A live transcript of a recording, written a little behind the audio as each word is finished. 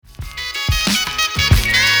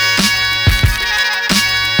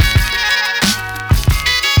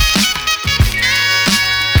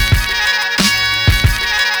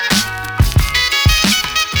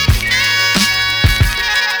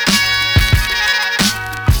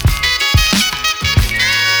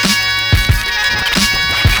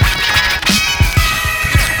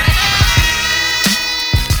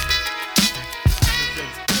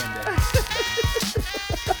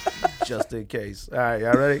just in case. All right,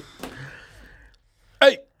 y'all ready?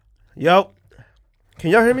 Hey. Yo. Can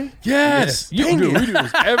y'all hear me? Yes. You do. We do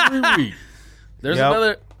this every week. There's Yep.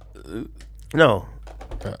 another. No.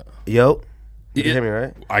 Yo. You can hear me,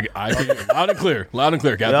 right? I think loud and clear. Loud and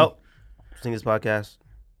clear, Captain. Yo. Sing this podcast.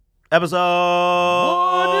 Episode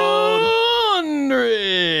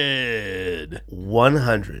 100.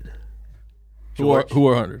 100. Who are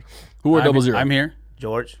 100? Who are 00? I'm here.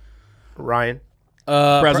 George. Ryan.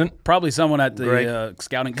 Present. Probably someone at Greg. the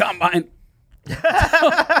scouting combine.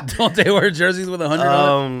 Don't they wear jerseys with 100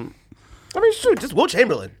 on it? I mean, shoot, just Will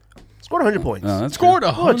Chamberlain. Scored 100 points. That's Scored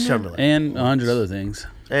good. 100. Will Chamberlain. And 100 other things.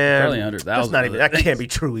 And Probably 100,000 that's not even, that other can't be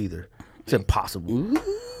true either. It's impossible.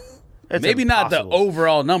 It's Maybe not the impossible.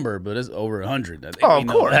 overall number, but it's over 100. I think Oh, we of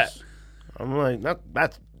know course. that. I'm like,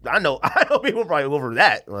 that's. I know people probably over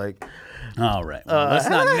that. Like, All right. Well, let's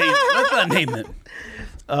not name it.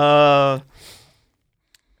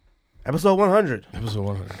 Episode 100. Episode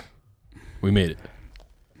 100. We made it.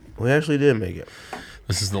 We actually did make it.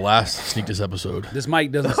 This is the last Sneak This episode. This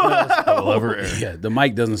mic doesn't smell as We'll ever air. yeah, the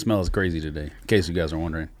mic doesn't smell as crazy today, in case you guys are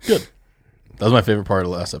wondering. Good. That was my favorite part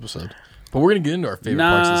of the last episode. But we're going to get into our favorite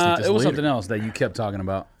parts of Sneak Nah, This it was later. something else that you kept talking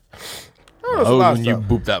about. Oh, That was when you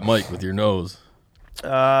booped that mic with your nose.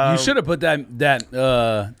 You should have put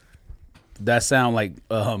that sound like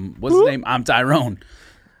what's his name? I'm Tyrone.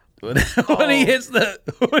 When he hits the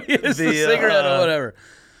cigarette or whatever.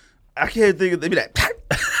 I can't think of maybe that.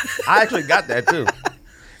 I actually got that too.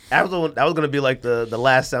 That was going to be like the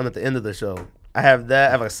last sound at the end of the show. I have that.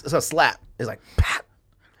 I have it's a slap. It's like.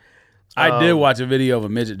 I did watch a video of a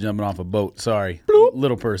midget jumping off a boat. Sorry,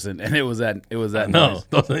 little person, and it was that No. noise.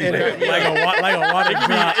 Don't think like a water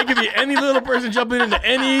drop. it could be any little person jumping into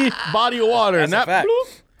any body of water. That's and a fact.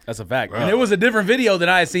 That's a fact. And it was a different video than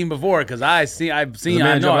I had seen before because I've seen. I man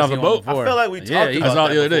know jumping I've off seen a one boat? before. I feel like we talked I about saw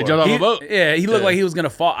that it the other day. before. Jumped off a boat. Yeah, he looked like he was gonna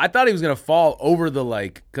fall. I thought he was gonna fall over the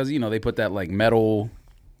because they put that like metal.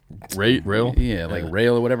 Rail? Yeah, like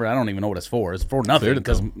rail or whatever. I don't even know what it's for. It's for nothing Cleared it,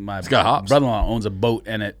 because though. my It's got hops. brother-in-law owns a boat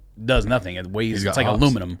and it does nothing. It weighs. He's got It's like hops.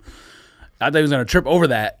 aluminum. I thought he was gonna trip over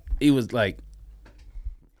that. He was like,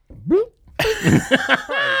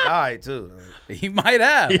 Died too. he might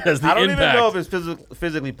have. He has the I don't impact. even know if it's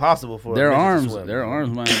physically possible for Their a midget to arms, swim. their arms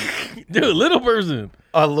might. Dude, little person.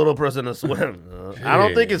 A little person to swim. I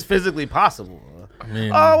don't think it's physically possible. I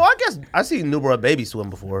mean, Well, I guess I seen newborn baby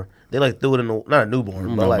swim before. They like threw it in the not a newborn, I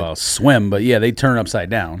don't but know like about swim, but yeah, they turn upside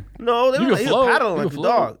down. no, they You were can like, float. paddling You like can a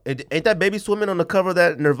float. dog. Ain't that baby swimming on the cover of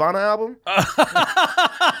that Nirvana album?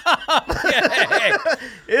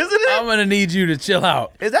 Isn't it? I'm gonna need you to chill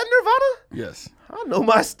out. Is that Nirvana? yes. I know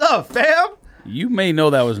my stuff, fam. You may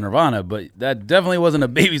know that was Nirvana, but that definitely wasn't a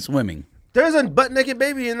baby swimming. There's a butt naked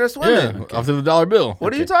baby in there Yeah, swimming. off to the dollar bill.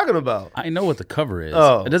 What are you talking about? I know what the cover is.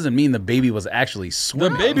 Oh. It doesn't mean the baby was actually The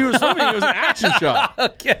swimming. baby was swimming. It was an action shot.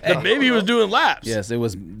 Okay. The baby was doing laps. Yes, it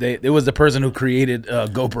was. It was the person who created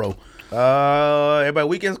GoPro. Everybody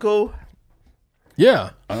weekend's cool?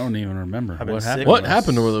 Yeah. I don't even remember been what sick. happened. What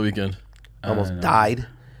happened over the weekend? Almost died.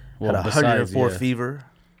 Well, Had besides, 104 yeah. fever.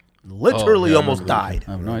 Literally yeah, I almost remember died.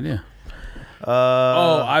 I have no idea.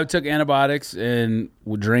 I took antibiotics and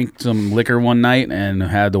drank some liquor one night and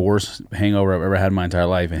had the worst hangover I've ever had in my entire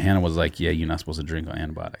life. And Hannah was like, "Yeah, you're not supposed to drink on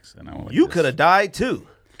antibiotics." And I went, like You this. could have died too.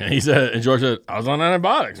 And he said, and George said, I was on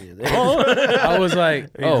antibiotics. I was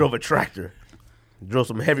like, He "Oh, drove a tractor. Drove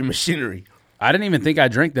some heavy machinery. I didn't even think I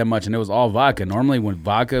drank that much, and it was all vodka. Normally, when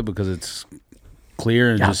vodka, because it's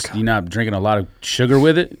clear and just you're not drinking a lot of sugar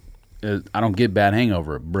with it, I don't get bad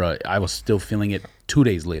hangover, bro. I was still feeling it 2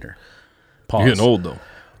 days later. Pause. You're getting old, though.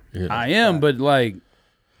 I am, but like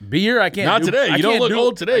beer, I can't. Not today. You don't look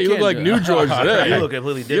old today. You look like new George today. You look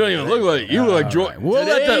completely You different. don't even look like you look like George.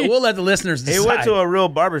 We'll let the listeners decide. He went to a real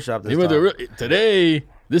barbershop this He went time. to today.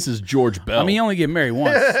 This is George Bell. I mean, you only get married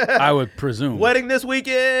once, I would presume. Wedding this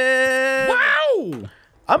weekend. wow.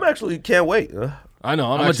 I'm actually can't wait. I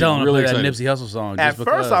know. I'm gonna tell him really to play excited. that Nipsey Hussle song. At just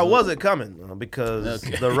because first, I wasn't coming because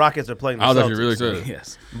the Rockets are playing the I was Celtics. actually really excited.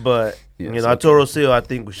 Yes. But I told Rocio I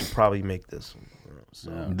think we should probably make this.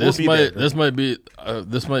 So This we'll be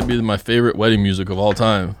might be my favorite wedding music of all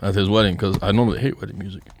time at his wedding because I normally hate wedding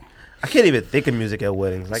music. I can't even think of music at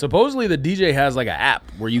weddings. Like, Supposedly, the DJ has like an app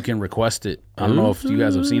where you can request it. I don't know if you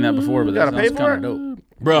guys have seen that before, but gotta that pay sounds for kind of dope.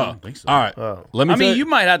 Bro, think so. all right. Let me. I mean, tell you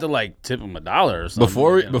might have to like tip him $1 or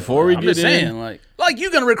something. before we I'm get just in, saying, like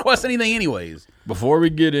you gonna request anything anyways. before we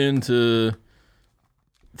get into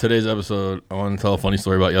today's episode, I want to tell a funny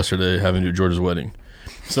story about yesterday having to do George's wedding.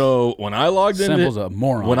 So when I logged Simple's in, a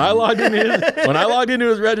moron. when I logged into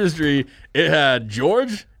his registry, it had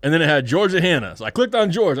George and then it had George and Hannah. So I clicked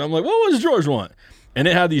on George. I'm like, what does George want? and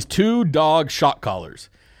it had these 2 dog shock collars.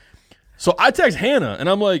 So I text Hannah, and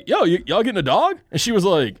I'm like, yo, y'all getting a dog? And she was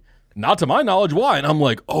like, not to my knowledge. Why? And I'm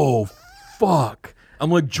like, oh, fuck. I'm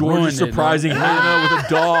like, George is surprising Hannah with a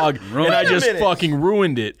dog, and I just fucking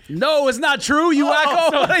ruined it. No, it's not true. You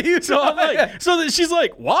wacko. So I'm like, so then she's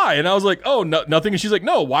like, why? And I was like, oh, no, nothing. And she's like,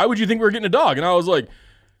 no, why would you think we're getting a dog? And I was like,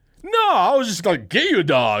 no, I was just gonna get you a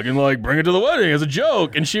dog and like bring it to the wedding as a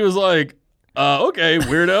joke. And she was like, okay,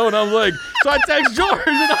 weirdo. And I'm like, so I text George,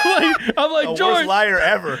 and I'm like, The George, worst liar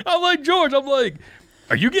ever. I'm like, George, I'm like,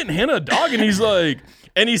 are you getting Hannah a dog? And he's like,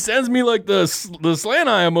 and he sends me like the slant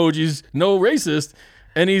eye emojis, no racist.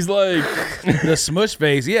 And he's like, the smush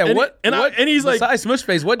face. Yeah, and what? And, what and he's like, besides smush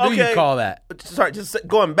face, what do you call that? Sorry,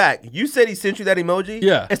 going back. You said he sent you that emoji?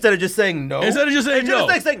 Yeah. Instead of just saying no? Instead of just saying no.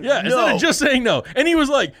 Instead of just saying no. And he was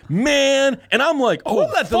like, man. And I'm like, oh, We'll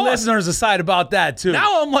let the listeners decide about that too.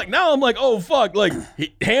 Now I'm like, oh, fuck. Like,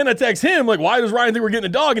 Hannah texts him, like, why does Ryan think we're getting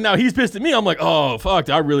a dog? And now he's pissed at me. I'm like, oh, fuck,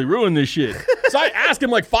 I really ruined this shit. So I asked him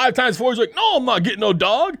like 5 times before. He's like, no, I'm not getting no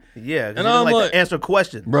dog. Yeah. And I'm like, to answer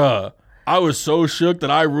questions. Bruh, I was so shook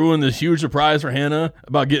that I ruined this huge surprise for Hannah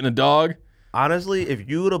about getting a dog. Honestly, if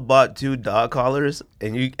you would have bought 2 dog collars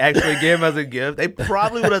and you actually gave them as a gift, they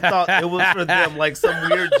probably would have thought it was for them, like some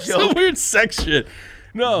weird joke. Some weird sex shit.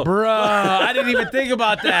 No. Bruh, I didn't even think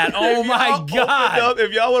about that. Oh my God.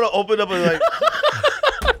 If y'all would have opened up and like...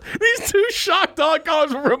 These 2 shock dog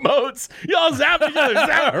collars with remotes. Y'all zap each other.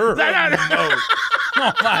 Zap.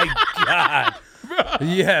 Oh my God.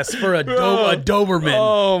 Yes, for a Doberman.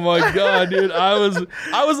 Oh my God, dude. I was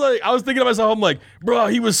thinking to myself, I'm like, bro,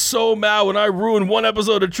 he was so mad when I ruined one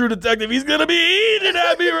episode of True Detective. He's gonna be eating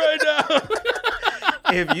at me right now.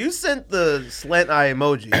 If you sent the slant eye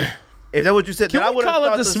emoji, if that's what you said, Can then I we would have call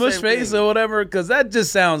thought it the smush face or whatever? Because that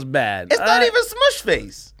just sounds bad. It's not even smush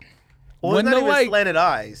face. Well, it's When not the, even like- slanted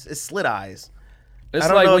eyes. It's slit eyes. It's I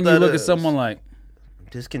don't like know when what you that look at is. someone like,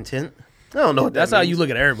 Discontent? I don't know what that's that how means. you look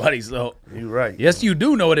at everybody. So You're right. yes, you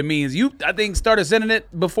do know what it means. You, I think, started sending it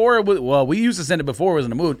before. Well, we used to send it before it was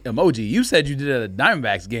an emoji. You said you did it at a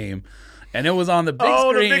Diamondbacks game, and it was on the big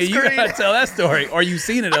Oh, the screen. big and you screen. gotta tell that story, or you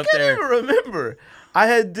seen it up I there. can't even remember. I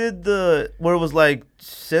had did where it was like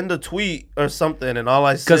send a tweet or something, and all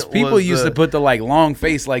I sent Because people was used the- to put the like long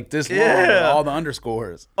face like this long, with Yeah. all the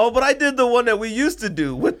underscores. Oh, but I did the one that we used to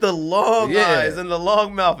do with the long Yeah. eyes and the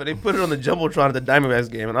long mouth, and they put it on the jumbotron at the Diamondbacks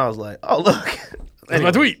game, and I was like, oh look, That's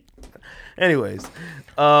my tweet. Anyways,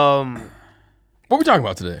 What are we talking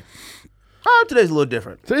about today? today's a little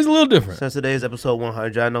different. Today's a little different. Since today's episode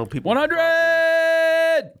 100, I know people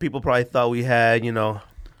 100. people probably thought we had,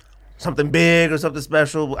 something big or something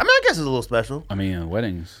special. I mean, I guess it's a little special. I mean,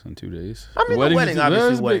 weddings in 2 days. I mean, the Weddings wedding, is- obviously,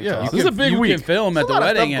 that's wedding big, yeah. talk. This is a big you week. can film at There's a the lot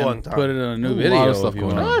of wedding stuff going and on. put it in a new A lot video. of stuff if you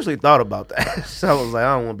going want. on. I actually thought about that. So I was like,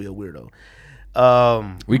 I don't want to be a weirdo.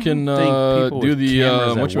 We can think people do with the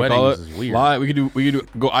cameras what at you call it weddings is weird. live. We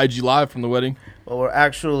could go IG live from the wedding. Well, we're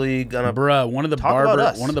actually gonna. Bruh, one of the Talk about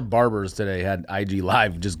us. barbers today had IG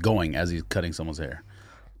live just going as he's cutting someone's hair.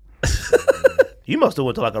 You must have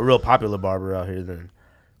went to like a real popular barber out here then,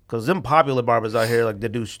 because them popular barbers out here like they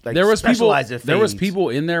do like There was people. specialize in There was fades. people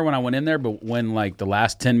in there when I went in there, but when like the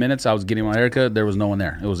last 10 minutes I was getting my haircut, there was no one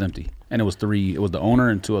there. It was empty, and it was 3. It was the owner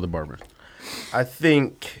and 2 other barbers. I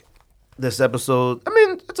think this episode, I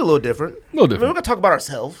mean, it's a little different. A little I mean, different. we're gonna talk about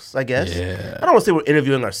ourselves, I guess. Yeah. I don't want to say we're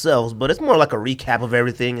interviewing ourselves, but it's more like a recap of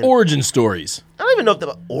everything. And Origin stories, I don't even know if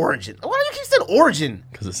the origin. Why do you keep saying origin?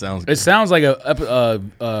 because it sounds It good. sounds like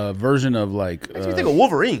a version of like Makes me think of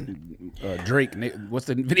Wolverine. Drake. What's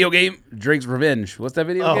the video game? Drake's Revenge. What's that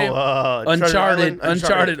video game? Uncharted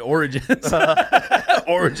Uncharted Origins.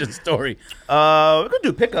 Origin story. We're gonna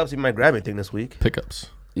do pickups. You might grab anything this week.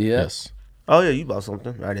 Pickups. Yeah. Yes. Oh yeah, you bought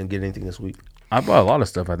something. I didn't get anything this week. I bought a lot of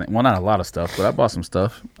stuff, I think. Well, not a lot of stuff, but I bought some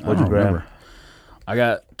stuff. What'd you grab? I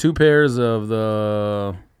got 2 pairs of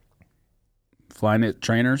the Flyknit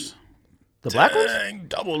trainers. The black ones? Dang,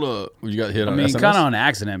 double up. You got hit I on mean, SMS? kind of on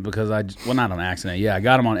accident because not on accident. Yeah, I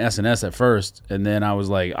got them on SNS at first, and then I was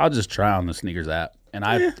like, I'll just try on the sneakers app. And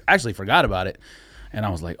I actually forgot about it. And I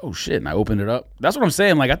was like, oh shit. And I opened it up. That's what I'm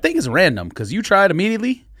saying. Like, I think it's random because you tried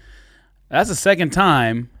immediately. That's the second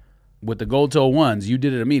time with the gold toe ones. You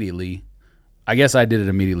did it immediately. I guess I did it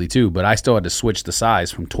immediately too, but I still had to switch the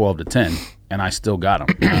size from 12 to 10, and I still got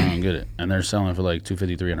them. I don't get it. And they're selling for like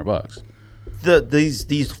 $250, $300.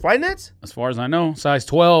 These flight nets? As far as I know, size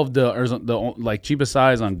 12, the like cheapest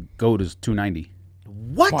size on GOAT is $290.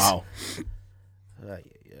 What? Wow.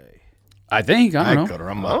 I think. I don't know.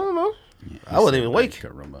 I don't know. I wasn't even awake.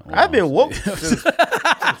 Caramba. I've been woke since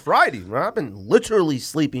Friday, bro. I've been literally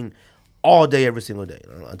sleeping all day, every single day.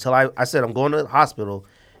 Until I said I'm going to the hospital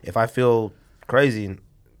if I feel crazy.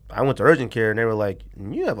 I went to urgent care and they were like,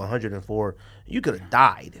 "You have 104. You could have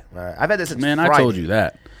died." I've had this since Man, Friday. I told you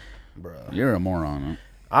that. Bro. You're a moron. Huh?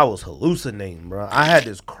 I was hallucinating, bro. I had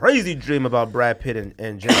this crazy dream about Brad Pitt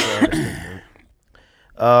and Jennifer Aniston.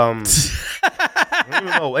 I don't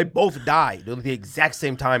even know. They both died at the exact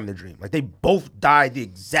same time in the dream. Like they both died the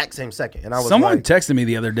exact same second. And I was Someone like, texted me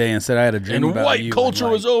the other day and said I had a dream And about white you. culture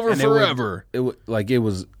and, was over and forever. It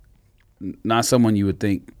was not someone you would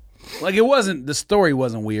think. Like it wasn't. The story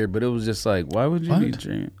wasn't weird, but it was just like, why would you be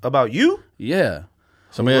dreaming about you? Yeah.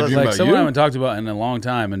 Somebody had a dream Like about someone I you? haven't talked about in a long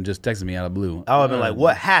time and just texted me out of blue. I would have been like,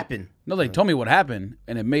 what happened? No, they told me what happened,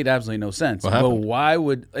 and it made absolutely no sense. What But happened? why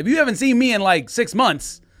would if you haven't seen me in like 6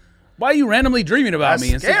 months? Why are you randomly dreaming about That's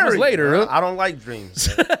me? And 6 months scary. later, I don't like dreams.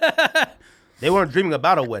 They weren't dreaming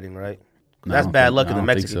about a wedding, right? That's don't bad think- luck I in the don't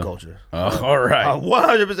think Mexican so. culture. all right.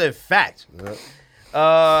 100% fact.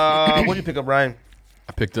 What'd you pick up, Ryan?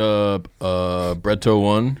 I picked up Breadto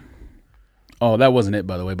 1. Oh, that wasn't it,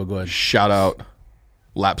 by the way. But go ahead. Shout out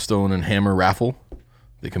Lapstone and Hammer raffle.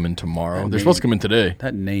 They come in tomorrow. They're supposed to come in today.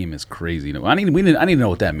 That name is crazy. I need to know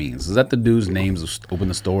what that means. Is that the dude's names of open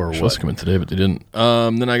the store or Supposed to what? come in today, but they didn't.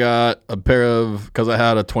 Then I got a pair of, because I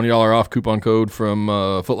had a $20 off coupon code from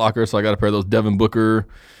Foot Locker, so I got a pair of those Devin Booker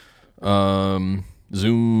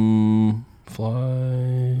Zoom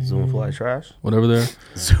Zoomfly trash. whatever they're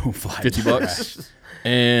Zoom fly. $50.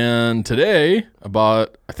 And today I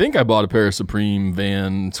think I bought a pair of Supreme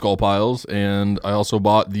Van Skull Piles, and I also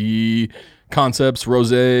bought the Concepts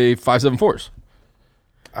Rose 574s.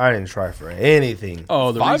 I didn't try for anything.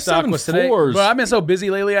 Oh, the restock was today. 574s. But I've been so busy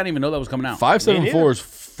lately, I didn't even know that was coming out. 574s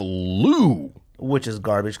flew. Which is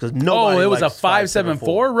garbage because Oh, nobody it was a likes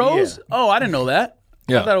 574 Rose? Yeah. Oh, I didn't know that.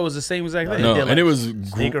 Yeah. I thought it was the same exact thing. No, did, like, and it was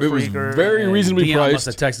Sneaker it was Freaker very and reasonably Dion must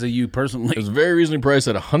have priced. texted you personally. It was very reasonably priced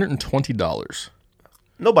at $120.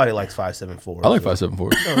 Nobody likes 574. I like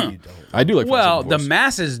 574s. No, you don't. I do like 574s. Well, the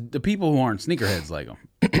masses, the people who aren't sneakerheads like them.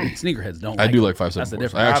 Sneakerheads don't I like do them. like That's the 574s.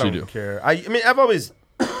 difference. I actually I do. don't care. I mean, I've always.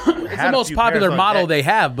 It's the most popular model they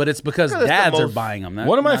have, but it's because Because it's the dads are most- buying them.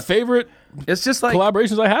 One of my favorite It's just like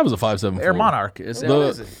collaborations I have is a 574. Air Monarch. It's, is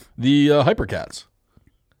The, it? the Hypercats.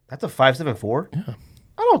 That's a 574. Yeah.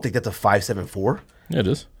 I don't think that's a 574. Yeah, it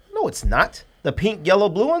is. No, it's not. The pink, yellow,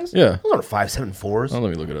 blue ones. Yeah. Those aren't 574s. Oh, let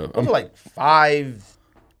me look it up. Those are like 5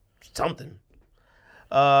 something.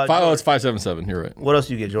 It's 577. You're right. What else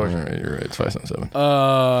do you get, George? All right, you're right. It's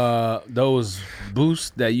 577. those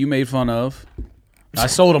boosts that you made fun of. I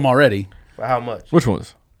sold them already. For how much? Which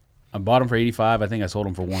ones? I bought them for 85. I think I sold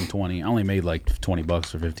them for 120. I only made like $20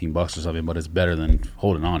 or $15 or something, but it's better than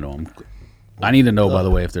holding on to them. I need to know, by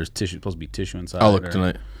the way, if there's tissue. Supposed to be tissue inside. I'll look or-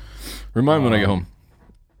 tonight. Remind me when I get home.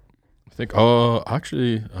 I think.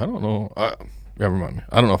 Actually, I don't know. Yeah, remind me.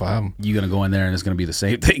 I don't know if I have them. You gonna go in there and it's gonna be the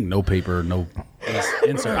same thing. No paper, no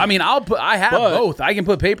insert. I mean, I have But- both. I can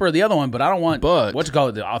put paper or the other one, but I don't want But- what you call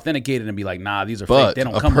it, the authenticated and be like, nah, these are fake. But They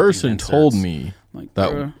don't a come with these person inserts. told me Like, that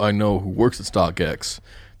bruh. I know who works at StockX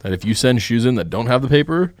that if you send shoes in that don't have the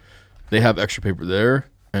paper, they have extra paper there,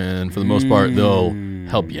 and for the most part, they'll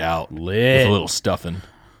help you out Lit. with a little stuffing.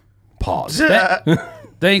 Pause.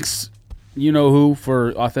 Thanks, you know who,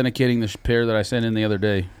 for authenticating the pair that I sent in the other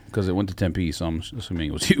day because it went to Tempe, so I'm assuming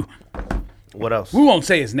it was you. What else? We won't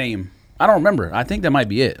say his name. I don't remember. I think that might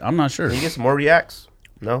be it. I'm not sure. Can you get some more reacts?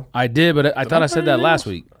 No? I did, but I thought I said that last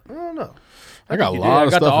week. I don't know. I got a You lot did. I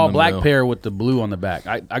of got stuff the all in black mail. pair with the blue on the back.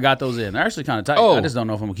 I got those in. They're actually kind of tight. Oh. I just don't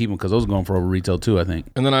know if I'm gonna keep them because those are going for over retail too. I think.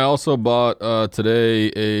 And then I also bought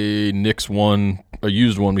today a Knicks one, a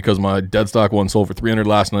used one, because my dead stock one sold for $300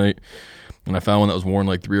 last night, and I found one that was worn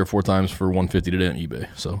like 3 or 4 times for $150 today on eBay.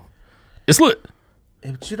 So it's lit.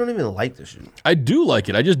 Hey, but you don't even like the shoe. I do like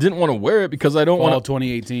it. I just didn't want to wear it because I don't Fall want to.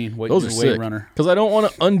 2018. Those are Weight sick. runner. Because I don't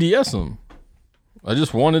want to unds them. I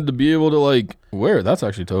just wanted to be able to like wear it. That's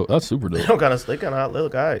actually that's super dope. They kind of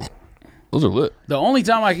look all right. Those are lit. The only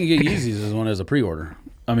time I can get Yeezys is when there's a pre-order.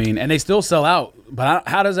 I mean, and they still sell out. But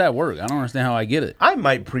how does that work? I don't understand how I get it. I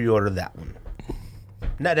might pre-order that one.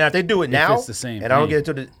 Now, if they do it now, it's the same and I don't thing. get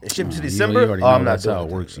it to ship to You December, already I'm know not that's doing how it.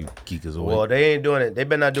 it works. You geekers away. Well, they ain't doing it. They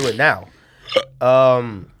better not do it now.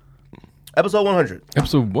 Episode 100.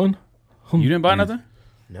 Episode 1. You didn't buy nothing?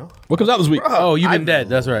 No. What comes out this week? Oh, you've been I've dead.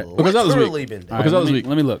 That's right. What comes out this week? literally been dead. What comes out let this me, week?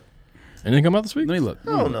 let me look. Anything come out this week? Let me look.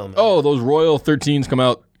 I don't know, man. Oh, those Royal 13s come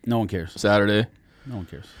out No one cares. Saturday. No one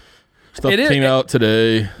cares. Stuff It is- came out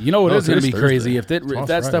today. You know what Oh, is going to be today's crazy Thursday. if Tomorrow's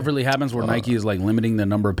that stuff Friday. really happens where Nike is like limiting the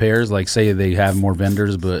number of pairs. Like say they have more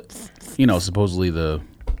vendors, but you know supposedly what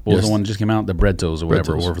was Yes. the one that just came out, the Breadtos or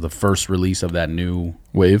whatever, Breadtos. or for the first release of that new.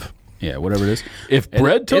 Wave. Yeah, whatever it is. If And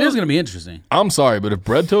bread it is toast, going to be interesting. I'm sorry, but if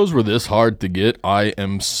bread toes were this hard to get, I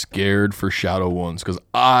am scared for Shadow Ones because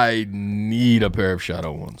I need a pair of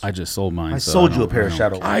Shadow Ones. I just sold mine. I so sold you don't- a pair I of don't-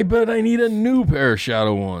 Shadow Ones. I bet I need a new pair of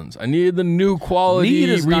Shadow Ones. I need the new quality Need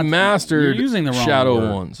is not- remastered you're using the wrong Shadow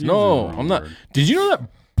word. Ones. You're using No, the wrong I'm not. word. Did you know that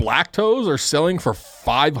black toes are selling for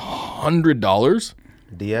 $500?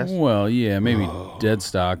 DS. Well, yeah, maybe dead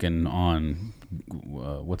stock and on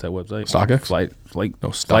what's that website? StockX? Flight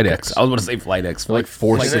No, Flight StockX. X. I was going to say Flight X. Like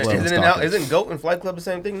four Flight six- Club. Isn't it now? Isn't Goat and Flight Club the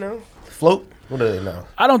same thing now? Float. What are they now?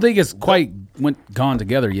 I don't think it's quite gone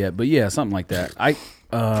together yet, but yeah, something like that.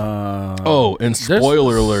 Oh, and There's-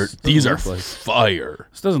 spoiler alert, these are look like- fire.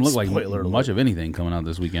 This doesn't look like Spoiler much of anything coming out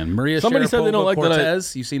this weekend. Maria Somebody said they don't Sharapova, like that I-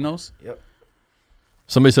 Cortez. You seen those? Yep.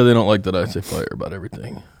 Somebody said they don't like that I say fire about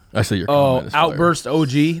everything. I say your Oh, comment is fire. Outburst OG.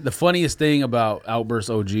 The funniest thing about Outburst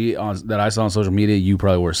OG that I saw on social media, you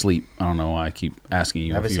probably were asleep. I don't know why I keep asking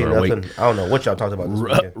you I haven't if seen you were nothing. awake. I don't know what y'all talked about this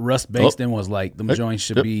weekend. Russ Bankston was like, "The joints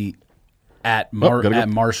should Yep. be at gotta go. at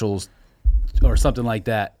Marshalls or something like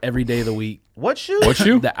that every day of the week." What shoe? What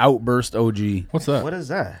shoe? The Outburst OG, What's that? What is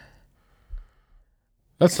that?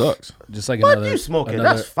 That sucks. just like What another you smoking?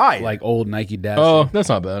 another, That's fire. like old Nike Dash. Oh, that's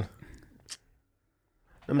not bad.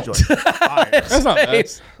 Let me join. Fire. That's not bad.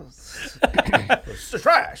 It's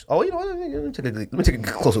trash. Oh, you know what? Let me take a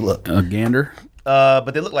closer look. A gander.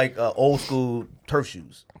 But they look like old school turf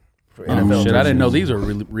shoes for NFL. Shit, turf I didn't know shoes. these were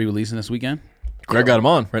re-releasing this weekend. Greg got him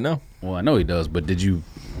on right now. Well, I know he does, but did you?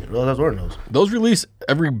 No, that's wearing those. Those release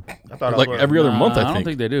every thought I was like wearing- every other month. I I don't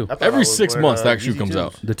think they do. I thought I Every was 6 wearing, months that shoe Yeezy comes 2s.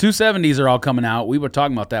 out. The 270s are all coming out. We were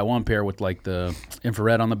talking about that one pair with like the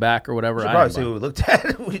infrared on the back or whatever. You I probably didn't see buy- what we looked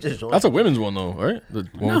at. We just joined. That's a women's one though, right? The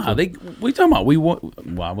one Nah, we talking about we won.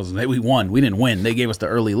 Well, I wasn't. We won. We didn't win. They gave us the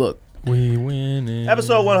early look. we win in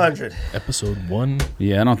Episode 100. episode 1.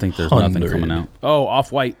 Yeah, I don't think there's nothing 100. coming out. Oh,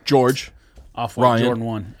 Off-White. George, Off-White Ryan. Jordan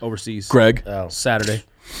 1 overseas. Greg, Oh. Saturday.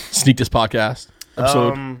 Sneak This Podcast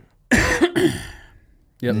episode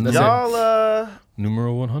Yep, that's it. Y'all,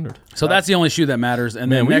 numero 100. So that's the only shoe that matters. And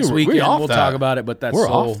Man, then we next were- weekend we off we'll that. talk about it. But that's We're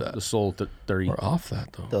Soul, off that. the Soul 30, We're off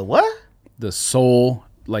that though. the what? the Soul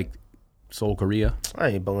like Seoul, Korea. I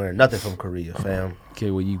ain't been wearing nothing from Korea, fam. Okay,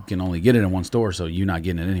 well you can only get it in one store, so you're not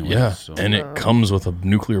getting it anyway. Yeah, So. and it comes with a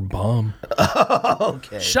nuclear bomb.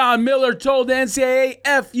 Okay. Sean Miller told the NCAA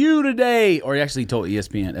F you today, or he actually told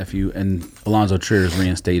ESPN F you, and Alonzo Trier is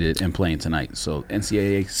reinstated and playing tonight. So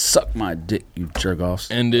NCAA, suck my dick, you jerk offs.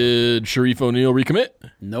 And did Sharif O'Neal recommit?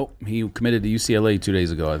 Nope, he committed to UCLA 2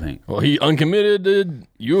 days ago, I think. Well, he uncommitted to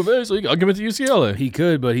U of A, so he uncommitted to UCLA. He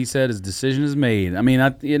could, but he said his decision is made. I mean,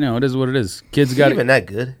 it is what it is. Kids got Even that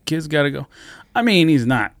good. Kids got to go. I mean, he's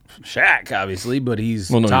not Shaq, obviously, but he's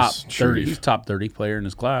Well, no, top he's 30. Sharif. He's top 30 player in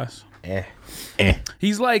his class. Eh.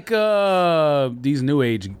 He's like these new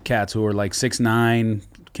age cats who are like 6'9",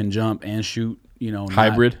 can jump and shoot. You know, not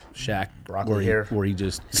Hybrid? Shaq, Broccoli where he, hair. where he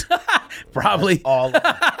just probably All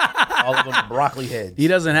of them broccoli heads. he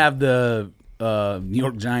doesn't have the New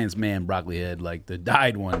York Giants man broccoli head like the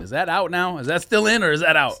dyed one. Is that out now? Is that still in or is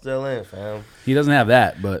that out? Still in, fam. He doesn't have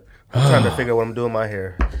that, but I'm trying to figure out what I'm doing with my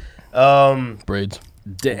hair. Braids.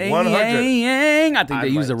 dang, 100. I think I they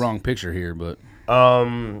used the might. wrong picture here, but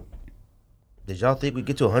Did y'all think we'd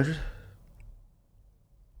get to 100?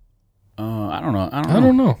 I don't know. I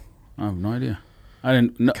don't know. I have no idea. I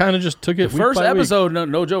didn't. No, Kind of just took it the week first by week. episode,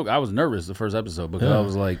 no joke. I was nervous the first episode because I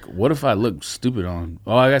was like, "What if I look stupid on?"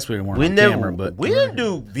 Oh, I guess we weren't We on never. camera, but we didn't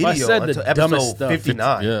do video said the until dumbest episode stuff.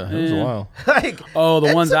 59. Yeah, it was a while. Like, oh, the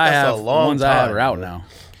that ones took I us a have, the long ones I have time, are out bro. now.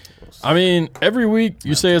 I mean, every week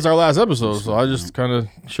you say it's our last episode, so I just kind of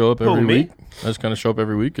show up every me? week. I just kind of show up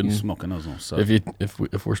every week, and Smoking those on stuff.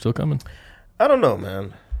 if we're still coming, I don't know,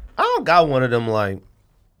 man. I don't got one of them. Like,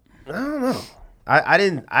 I don't know. I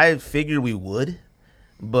didn't. I figured we would,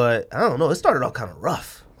 but I don't know. It started off kind of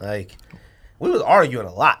rough. Like, we was arguing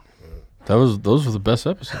a lot. those were the best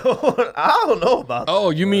episodes. I don't know about. Oh,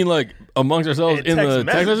 you mean like amongst ourselves And in text the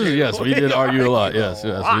text messages? messaging. Yes, we did argue a lot. Yes,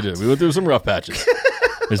 we did. We went through some rough patches.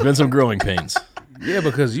 There's been some growing pains. yeah,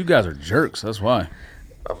 because you guys are jerks. That's why.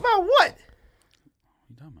 About what?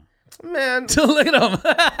 Man, Look at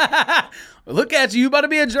him. Look at you. You about to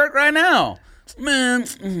be a jerk right now, man.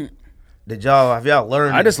 have y'all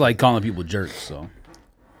learned? I just like calling people jerks. So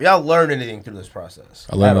y'all learned anything through this process?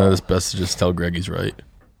 I learned At that all? it's best to just tell Greg he's right.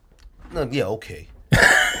 No, yeah, okay.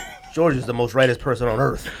 George is the most rightest person on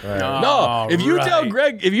earth. No, if you tell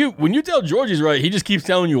Greg, when you tell George he's right, he just keeps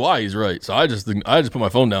telling you why he's right. So I just put my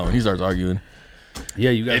phone down and he starts arguing. yeah,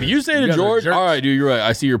 you guys. If you say to guys are George, jerks. "All right, dude, you're right.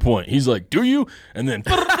 I see your point." He's like, "Do you?" And then,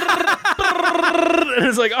 and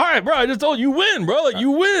it's like, "All right, bro. I just told you, win, bro. Like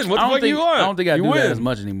you win. What the fuck you want? I don't think I you do win." that as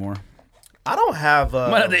much anymore. I don't have. I'm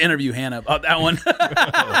gonna have to interview Hannah about that one.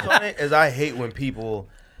 What's funny is I hate when people,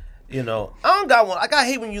 I don't got one. Like I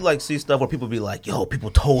hate when you like see stuff where people be like, "Yo, people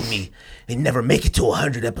told me they never make it to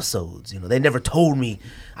 100 episodes. They never told me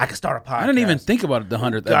I could start a podcast." I didn't even think about the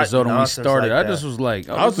 100th Got episode when we nonsense started. like I that. just was like,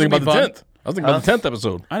 I was thinking about the 10th. I was thinking about the 10th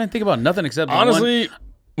episode. I didn't think about nothing except the one. Honestly,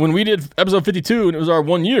 when we did episode 52 and it was our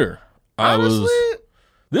 1 year,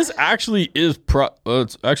 This actually is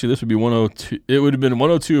this would be 102. It would have been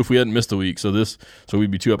 102 if we hadn't missed a week. So we'd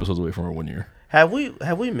be 2 episodes away from our 1 year. Have we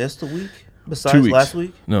missed a week 2 besides weeks. last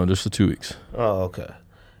week? No, just the 2 weeks. Oh, okay.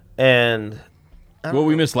 And Well,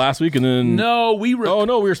 we missed last week and then No, we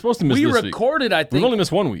were supposed to miss we this week. recorded. I We've think. only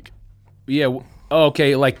missed 1 week. Yeah.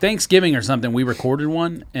 Okay, like Thanksgiving or something. We recorded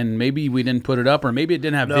one, and maybe we didn't put it up, or maybe it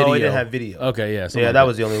didn't have video. No, it didn't have video. Okay, yeah. Yeah, that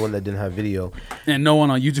was the only one that didn't have video. And no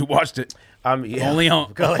one on YouTube watched it. Yeah. Only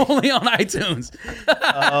on iTunes.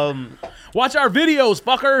 Watch our videos,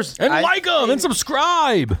 fuckers. And like them and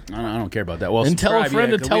subscribe. I don't care about that. Well, And tell a subscribe,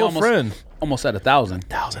 friend yeah, to 'cause tell we a friend. Almost at 1,000.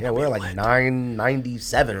 Yeah, we're like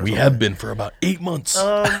 997 or We something. have been for about 8 months.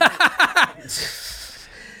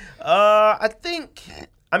 I think,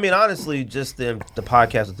 honestly, just the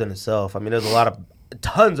podcast within itself. There's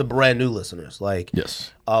tons of brand new listeners. Like,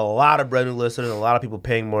 Yes. a lot of brand new listeners, a lot of people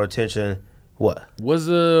paying more attention. What? Was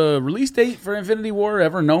the release date for Infinity War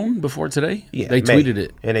ever known before today? Yeah, They May. tweeted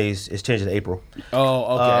it. And it's changed to April. Oh,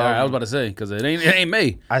 okay. All right, I was about to say, because it ain't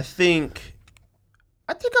May. I think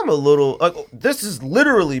I'm a little this is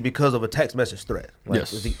literally because of a text message thread.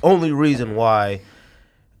 Yes. It's the only reason why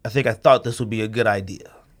I thought this would be a good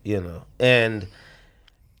idea, And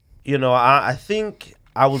I think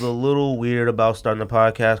I was a little weird about starting a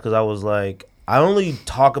podcast because I was like, I only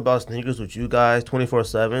talk about sneakers with you guys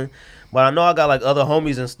 24/7, but I know I got like other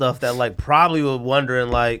homies and stuff that like probably were wondering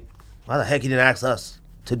like, why the heck he didn't ask us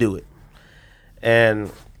to do it? And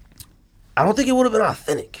I don't think it would have been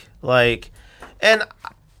authentic. Like, and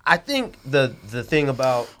I think the thing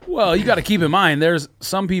about Well, you got to keep in mind, there's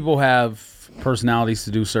some people have personalities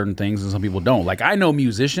to do certain things, and some people don't. Like, I know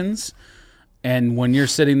musicians, and when you're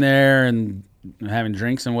sitting there and having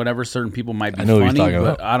drinks and whatever, certain people might be I know funny, what you're talking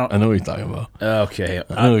but about. I don't. I know what you're talking about. Okay,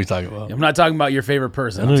 I know what you're talking about. I'm not talking about your favorite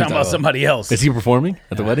person. I'm know what talking you're about talking somebody else. Is he performing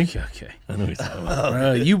at the wedding? Okay. I know what you're talking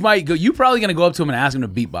about. You might go. You probably gonna go up to him and ask him to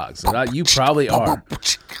beatbox. So you probably are.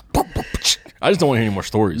 I just don't want to hear any more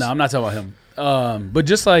stories. No, I'm not talking about him. But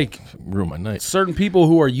just like Ruin my night. certain people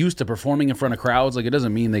who are used to performing in front of crowds, like it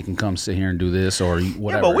doesn't mean they can come sit here and do this or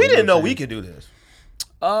whatever. yeah, but we You didn't know what I'm we could do this.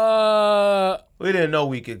 saying? We didn't know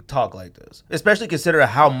we could talk like this, especially considering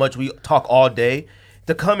how much we talk all day.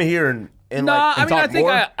 To come here and Nah, like, I mean, talk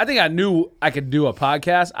more? I think I knew I could do a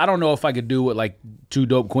podcast. I don't know if I could do what like Two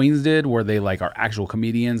Dope Queens did, where they like are actual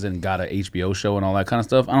comedians and got an HBO show and all that kind of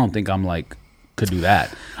stuff. I don't think I'm like could do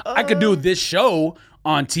that. I could do this show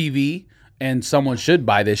on TV, and someone should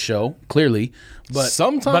buy this show clearly. But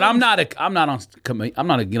Sometimes- but I'm not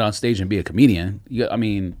a get on stage and be a comedian. I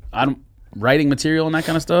mean, I don't writing material and that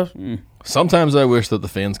kind of stuff. Sometimes I wish that the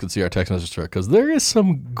fans could see our text message thread because there is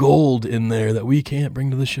some gold in there that we can't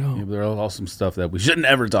bring to the show. There are also some stuff that we shouldn't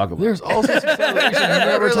ever talk about. There's also some stuff that we should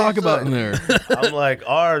never Really talk about should. in there. I'm like,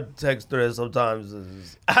 our text thread sometimes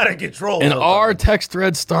is out of control. And sometimes. our text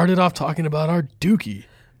thread started off talking about our dookie.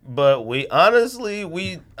 But we honestly,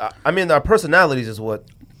 our personalities is what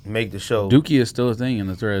make the show. Dookie is still a thing in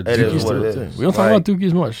the thread. It is Dookie's what still it a is. thing. We don't talk about dookies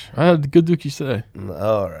as much. I had good dookies today.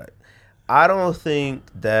 All right. I don't think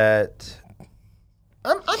that.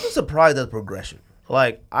 I'm just surprised at the progression.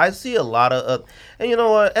 Like, I see a lot of, and you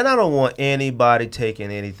know what? And I don't want anybody taking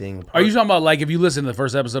anything. Are you talking about like if you listen to the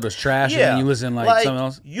first episode it's trash and then you listen like something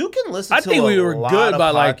else? You can listen. I to think a we were lot good of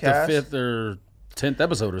by like the podcasts. 5th or 10th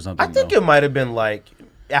episode or something. I think though. it might have been like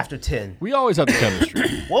after 10. We always have the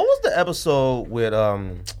chemistry. What was the episode with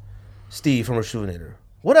Steve from Rejuvenator?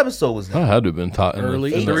 What episode was That that? had to have been taught in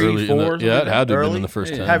Early? the, in the 3, early. 4 In or the, yeah, it something? had to have been Early? in the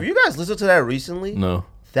first 10. Have you guys listened to that recently? No.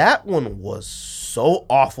 That one was so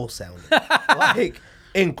awful sounding. Like,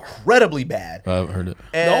 incredibly bad. I haven't heard it.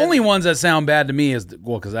 The only ones that sound bad to me is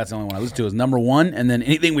because that's the only one I listen to is number 1, and then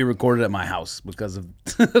anything we recorded at my house because of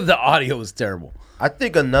the audio was terrible. I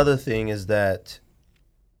think another thing is that,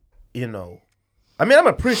 I'm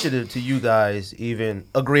appreciative to you guys even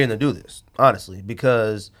agreeing to do this, honestly,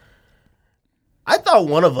 because I thought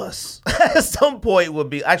one of us at some point would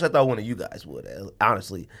be, actually I thought one of you guys would,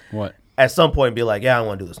 honestly, What? at some point be like, yeah, I don't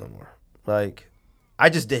want to do this no more. Like, I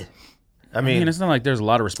just did. I I mean, mean, it's not like there's a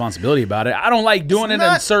lot of responsibility about it. I don't like doing it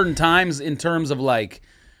not- at certain times in terms of like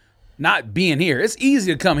not being here. It's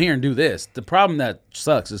easy to come here and do this. The problem that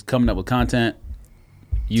sucks is coming up with content.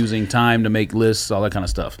 using time to make lists, all that kind of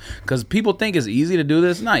stuff. Because people think it's easy to do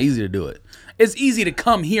this. It's not easy to do it. It's easy to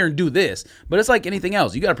come here and do this, but it's like anything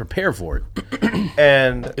else. You got to prepare for it.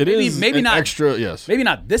 And Maybe not extra. Yes. Maybe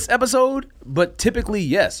not this episode, but typically,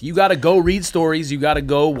 yes. You got to go read stories. You got to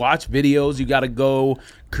go watch videos. You got to go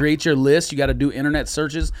create your list. You got to do internet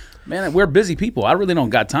searches. Man, we're busy people. I really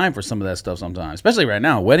don't got time for some of that stuff sometimes, especially right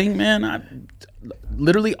now. Wedding, man, I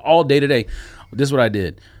literally all day today. This is what I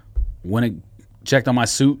did. Checked on my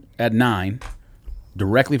suit at 9,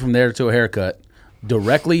 directly from there to a haircut,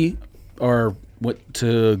 or went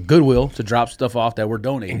to Goodwill to drop stuff off that we're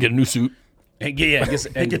donating. And get a new suit. And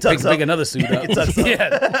pick another suit up.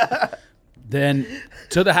 Yeah. Then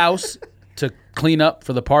to the house to clean up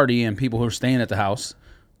for the party and people who are staying at the house.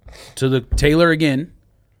 To the tailor again.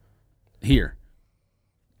 Here.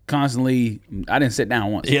 Constantly, I didn't sit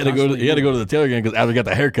down once. He had to go to the tailor again because after he got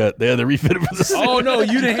the haircut, they had to refit it for the suit. Oh no,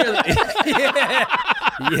 you didn't hear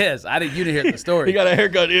that. Yeah. Yes, I didn't. You didn't hear the story. He got a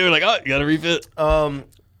haircut. You were like, oh, you got to refit.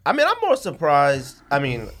 I mean, I'm more surprised. I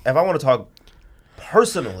mean, if I want to talk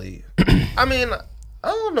personally, I mean, I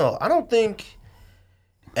don't know. I don't think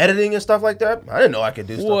editing and stuff like that. I didn't know I could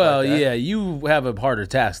do stuff like that. Well, yeah, you have a harder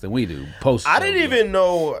task than we do. I didn't even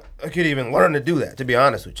know I could even learn to do that, to be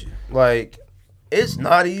honest with you. Like, it's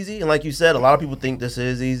not easy. And like you said, a lot of people think this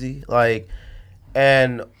is easy. Like,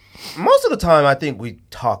 and most of the time, I think we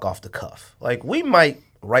talk off the cuff. Like, we might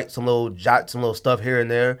jot some little stuff here and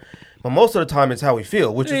there. But most of the time, it's how we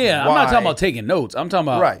feel, which is why... I'm not talking about taking notes. I'm talking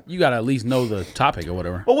about you got to at least know the topic or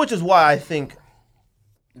whatever. But which is why I think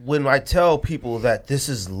when I tell people that this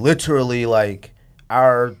is literally like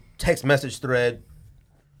our text message thread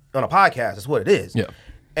on a podcast, that's what it is. Yeah.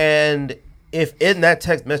 And if in that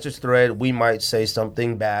text message thread we might say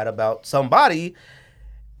something bad about somebody,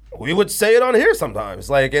 we would say it on here sometimes.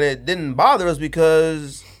 Like, and it didn't bother us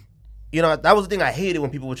because, you know, that was the thing I hated when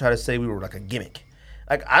people would try to say we were like a gimmick.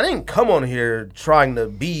 Like, I didn't come on here trying to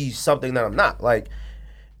be something that I'm not. Like,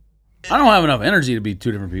 I don't have enough energy to be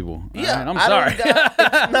two different people. Yeah, right, I'm sorry.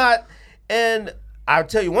 It's not. And I'll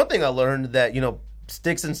tell you one thing I learned, that, you know,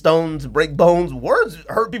 sticks and stones break bones. Words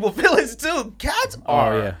hurt people's feelings too. Cats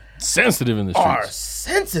are sensitive in the streets. Are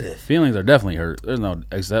sensitive. Feelings are definitely hurt. There's no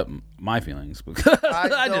except my feelings because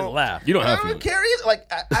I just laugh. You don't have I feelings. Don't care either.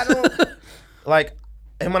 Like, I don't like.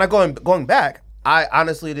 And when I going back, I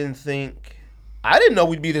honestly didn't know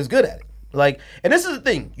we'd be this good at it. Like, and this is the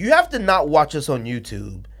thing. You have to not watch us on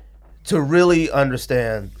YouTube to really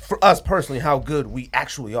understand, for us personally, how good we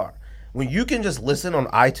actually are. When you can just listen on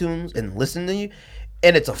iTunes and listen to you,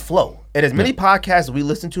 and it's a flow. And as many podcasts we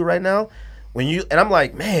listen to right now, and I'm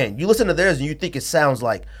like, man, you listen to theirs and you think it sounds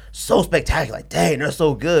like so spectacular. Like, dang, they're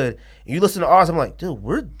so good. And you listen to ours, I'm like, dude,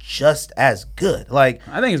 we're just as good. Like,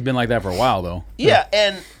 I think it's been like that for a while, though. Yeah,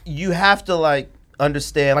 and you have to, like,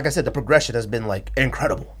 understand, like I said, the progression has been, like,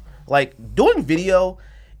 incredible. Like, doing video,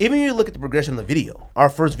 even when you look at the progression of the video, our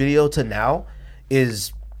first video to now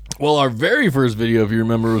is... Well, our very first video, if you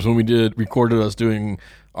remember, was when we recorded us doing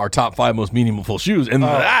our top 5 most meaningful shoes. And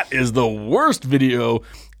that is the worst video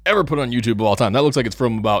ever put on YouTube of all time. That looks like it's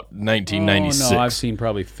from about 1996. Oh, no, I've seen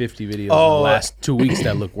probably 50 videos in the last 2 weeks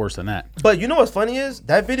that look worse than that. But you know what's funny is,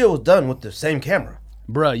 that video was done with the same camera.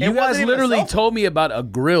 Bruh, you guys literally told me about a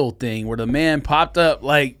grill thing where the man popped up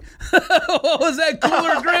like, what was that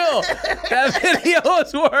cooler grill? That video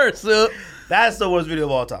was worse. That's the worst video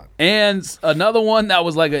of all time. And another one that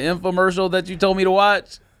was like an infomercial that you told me to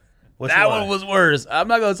watch. That one was worse. I'm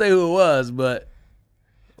not going to say who it was, but...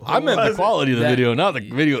 I meant the quality of the video, not the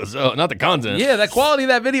video, not the content. Yeah, the quality of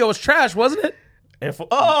that video was trash, wasn't it?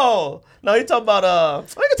 No, you talking about,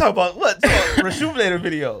 we can talk about what? Rejuvenator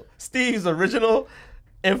video. Steve's original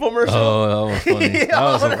infomercial. Oh, that was funny. That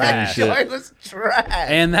was some funny shit. It was trash.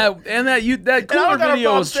 And that cooler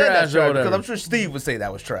video was trash or whatever. Because I'm sure Steve would say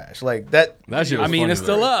that was trash. Like that shit was funny. I mean, it's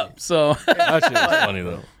still up, so. That shit was funny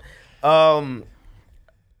though.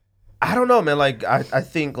 I don't know, man. Like I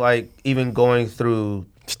think, like, even going through.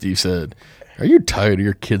 Steve said, "Are you tired of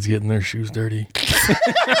your kids getting their shoes dirty?"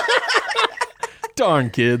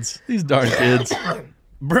 Darn kids. These darn kids.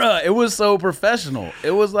 Bruh, it was so professional.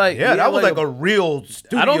 It was like... Yeah, that was like a real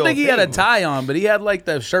studio I don't think he thing. had a tie on, but he had like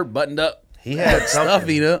the shirt buttoned up. He had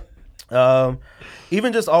stuffing up.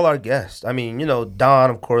 Even just all our guests. I mean, you know,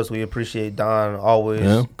 Don, of course, we appreciate Don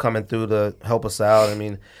always coming through to help us out. I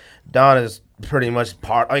mean, Don is pretty much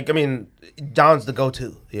Don's the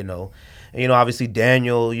go-to, you know. And, you know, obviously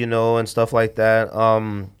Daniel, you know, and stuff like that.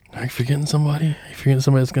 Are you forgetting somebody? Are you forgetting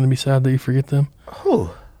somebody that's going to be sad that you forget them?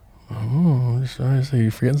 Who? Oh, sorry. So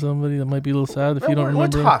you're forgetting somebody that might be a little sad if you don't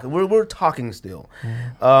remember. We're talking still.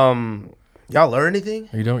 Y'all learn anything?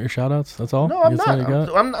 Are you done with your shout outs? That's all? No, I'm That's all not.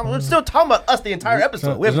 you got? I'm still talking about us the entire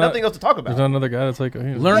episode. We have nothing else to talk about. There's not another guy that's like,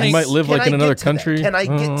 hey, Learning- you might live Can like I in get another to that? country. Can I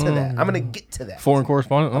get to that? I'm gonna get to that. Foreign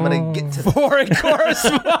correspondent? I'm gonna get to that. Foreign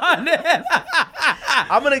correspondent.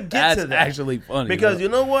 I'm gonna get That's to that. actually funny. Because bro. you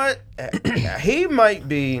know what? He might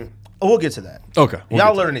be. Oh, we'll get to that. Okay. we'll Y'all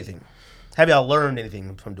get to learn anything? Have y'all learned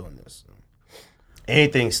anything from doing this?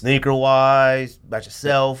 Anything sneaker wise about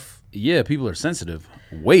yourself? Yeah, people are sensitive.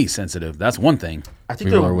 Way sensitive. That's one thing. I think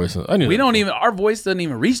People they're are wasting. I knew We that. don't even, our voice doesn't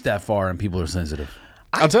even reach that far, and people are sensitive.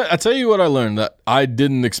 I'll tell you what I learned that I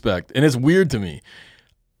didn't expect, and it's weird to me.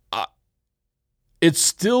 It's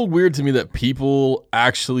still weird to me that people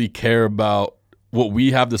actually care about what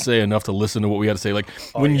we have to say enough to listen to what we have to say. Like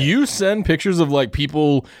when you send pictures of like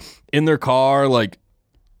people in their car, like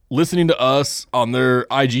listening to us on their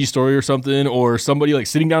IG story or something, or somebody like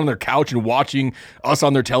sitting down on their couch and watching us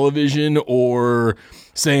on their television, or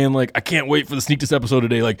saying like, I can't wait for the Sneak This episode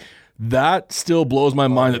today. Like that still blows my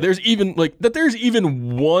mind that there's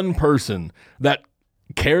even one person that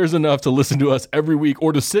cares enough to listen to us every week,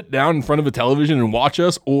 or to sit down in front of a television and watch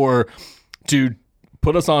us, or to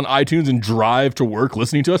put us on iTunes and drive to work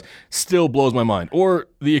listening to us. Still blows my mind. Or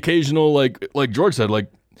the occasional, like George said,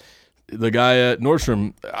 like the guy at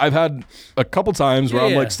Nordstrom. I've had a couple times where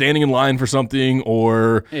I'm like standing in line for something,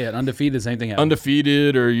 or Yeah, Undefeated, same thing happened.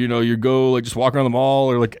 Undefeated, or you go like just walk around the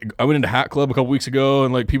mall, or like I went into Hat Club a couple weeks ago,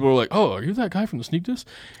 and like people were like, "Oh, are you that guy from the Sneak This?"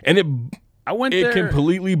 And I went it there.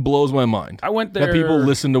 completely blows my mind. I went there. that people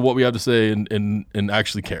listen to what we have to say and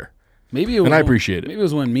actually care. Maybe it was and I appreciate it. Maybe it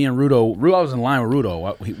was when me and Rudo, I was in line with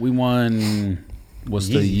Rudo. We won. What's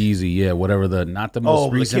the Yeezy? Yeah, whatever. Not the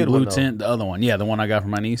most the recent kid blue one, though. tint. The other one. Yeah, the one I got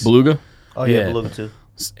from my niece. Beluga? Oh yeah, Yeah. Beluga too.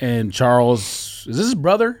 And Charles, is this his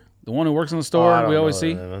brother? The one who works in the store I don't we know always what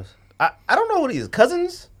see? that is. I don't know what he is.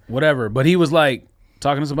 Cousins? Whatever. But he was like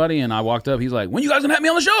talking to somebody, and I walked up. He's like, "When you guys gonna have me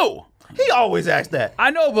on the show?" He always asks that.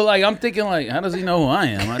 I know, but like I'm thinking, like, how does he know who I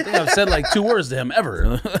am? I think I've said like 2 words to him ever.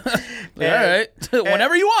 All right,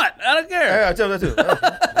 whenever you want, I don't care. Yeah, I tell him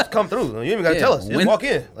that too. Just come through. You even gotta tell us. Just When- walk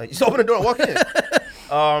in. Like just open the door and walk in.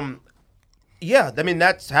 Yeah, I mean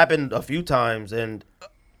that's happened a few times, and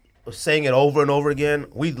saying it over and over again.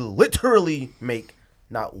 We literally make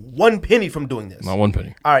not one penny from doing this. Not one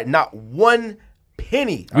penny. All right, not one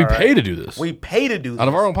penny. We all pay right? to do this. We pay to do this out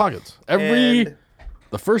of our own pockets. And-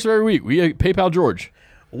 The first of every week, we PayPal George.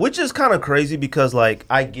 which is kind of crazy because like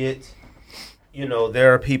I get,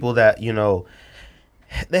 there are people that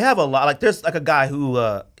they have a lot. Like there's like a guy who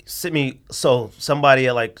sent me somebody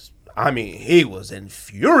he was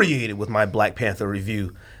infuriated with my Black Panther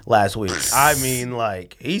review last week. I mean,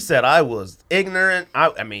 like he said I was ignorant.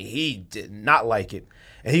 I mean he did not like it,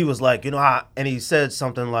 and he was like and he said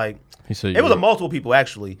something like He said it was a multiple people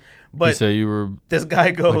actually, but He said you were this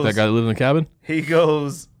guy goes like that guy that lived in the cabin. he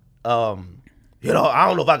goes, I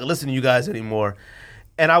don't know if I can listen to you guys anymore.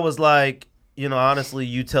 And I was like, honestly,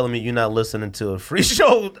 you telling me you're not listening to a free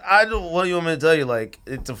show. What do you want me to tell you? Like,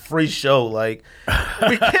 it's a free show. Like,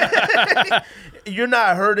 you're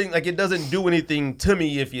not hurting. Like, it doesn't do anything to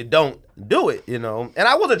me if you don't do it, And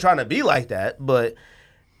I wasn't trying to be like that, but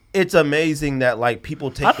it's amazing that, like,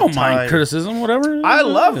 people take I don't the time. mind criticism, whatever. I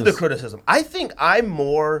love it the is. criticism. I think I get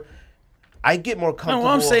more No, comfortable.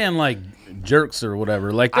 I'm saying like jerks or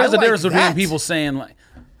whatever. Like there's I a difference like between that. people saying like.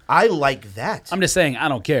 I like that. I'm just saying I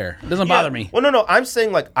don't care. It doesn't bother me. Well, no. I'm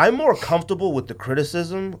saying like I'm more comfortable with the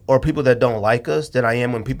criticism or people that don't like us than I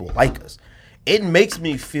am when people like us. It makes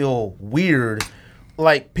me feel weird.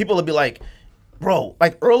 Like people would be like, bro,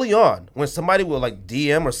 like early on when somebody would like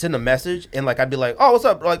DM or send a message and like I'd be like, oh, what's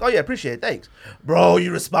up? Like, oh yeah, appreciate it, thanks, bro.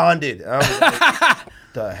 You responded. And I was like,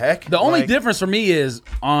 the heck. The only Like, difference for me is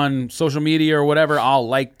on social media or whatever, I'll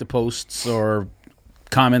like the posts or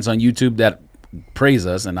comments on YouTube that praise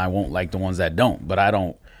us, and I won't like the ones that don't. But I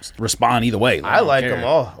don't respond either way. I don't like care. them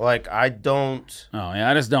all. Like I don't. Oh yeah,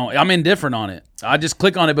 I just don't. I'm indifferent on it. I just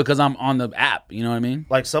click on it because I'm on the app. You know what I mean?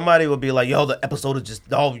 Like somebody would be like, yo, the episode is just,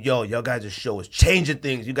 y'all guys' show is changing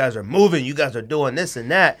things. You guys are moving. You guys are doing this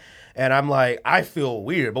and that. And I'm like, I feel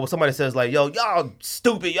weird. But when somebody says like, yo, y'all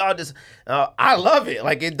stupid, y'all just, I love it.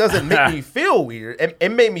 Like it doesn't make me feel weird.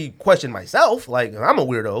 It made me question myself. Like I'm a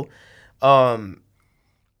weirdo.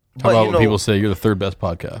 How about when people say you're the third best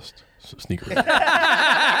podcast? Sneaker. And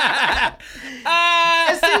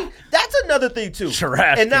see, that's another thing too.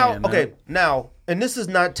 Trash And now, can, okay, and this is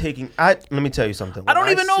not taking. Let me tell you something. I don't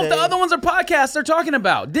When even know if the say- other ones are podcasts they're talking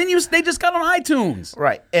about. They just got on iTunes.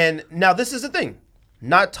 Right. And now this is the thing.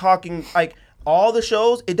 Not talking like all the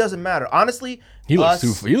shows, it doesn't matter. Honestly, He looks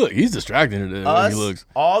he's distracting today. us, He looks.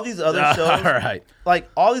 all these other shows, All right. like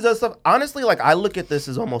all these other stuff. Honestly, like I look at this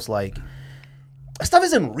as almost like stuff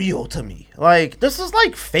isn't real to me. Like, this is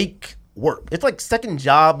like fake work. It's like second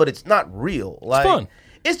job, but it's not real. Like, fun.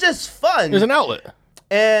 It's just fun. There's an outlet.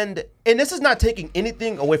 And this is not taking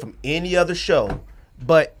anything away from any other show,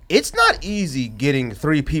 but it's not easy getting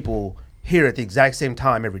 3 people here at the exact same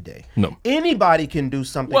time every day. No. Anybody can do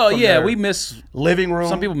something. Well, from yeah, their we miss living room.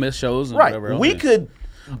 some people miss shows and Right. whatever else. We could.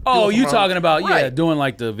 Oh, do it you from talking about Right. doing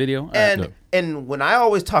like the video? And when I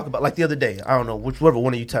always talk about, like the other day, I don't know whichever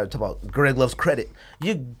one of you talked about Greg loves credit.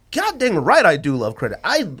 You goddamn right, I do love credit.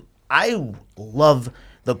 I love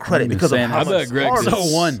the credit been because of saying how that. I much bet Greg hard does. it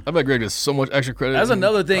is. So one. I bet Greg does so much extra credit. That's in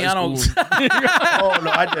another thing high I don't. school. Oh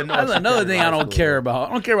no, I didn't know. That's another thing I don't care about.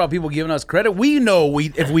 I don't care about people giving us credit. We know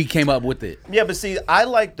if we came up with it. Yeah, but see, I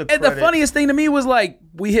like the And credit. the funniest thing to me was like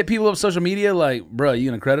we hit people up social media like, bro, you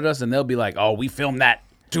gonna credit us? And they'll be like, oh, we filmed that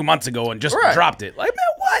 2 months ago and just Right. dropped it. Like,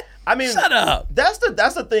 man, what? I mean, shut up. That's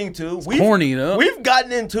the thing too. We've, corny, though. We've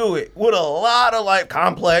gotten into it with a lot of like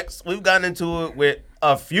complex. We've gotten into it with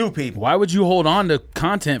a few people. Why would you hold on to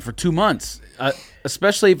content for 2 months?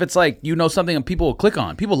 Especially if it's like something and people will click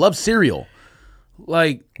on. People love cereal.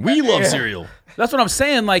 Like We love cereal. that's what I'm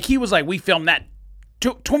saying. Like he was like, we filmed that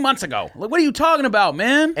 2 months ago. Like, what are you talking about,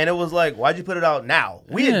 man? And it was like, why'd you put it out now?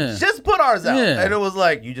 We Yeah. had just put ours out, Yeah. and it was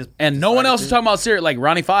like you just And no one decided else is to. talking about cereal. Like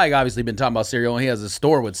Ronnie Feig obviously been talking about cereal, and he has a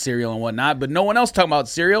store with cereal and whatnot. But no one else talking about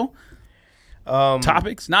cereal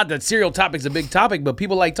topics. Not that cereal topic's a big topic, but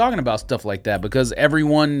people like talking about stuff like that because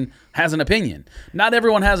everyone has an opinion. Not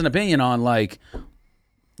everyone has an opinion on like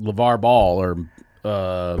LeVar Ball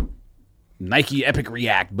or Nike Epic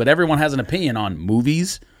React, but everyone has an opinion on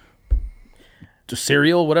movies,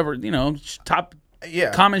 cereal, whatever, top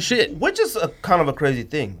common shit. Which is a kind of a crazy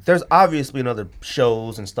thing. There's obviously been other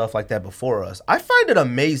shows and stuff like that before us. I find it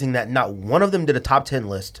amazing that not one of them did a top 10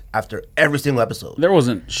 list after every single episode. There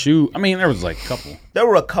wasn't there was like a couple. There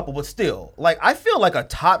were a couple, but still, like I feel like a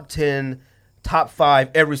top 10, top 5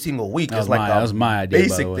 every single week is like that was my idea, by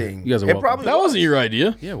basic the way. thing. You guys are It welcome. probably That wasn't your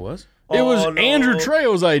idea. Yeah, it was. It was no. Andrew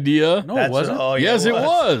Trejo's idea. No, it wasn't. Oh, yeah, Yes, it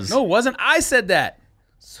was. No, it wasn't. I said that.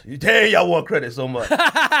 Dang, y'all want credit so much.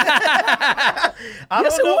 I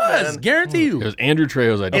Yes, don't it know, was. man. Guarantee you. It was Andrew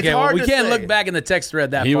Trejo's idea. It's Okay, well, hard we to can't say. look back in the text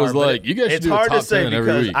thread that He far. was but like, you guys should It's do a hard top to say 10 every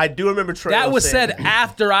because week. I do remember Trey. that was saying said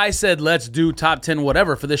after I said, let's do top 10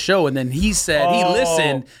 whatever for the show. And then he said, he Oh,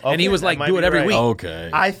 listened, and he okay, was that like, might do be it every right. week. Okay.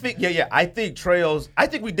 I think, I think Trejo's. I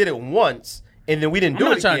think we did it once, and then we didn't do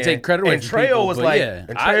not it trying to again. take credit away and from Trejo people, was but like, yeah, and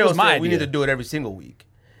it Trejo was my said we need idea. to do it every single week.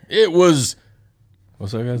 It was.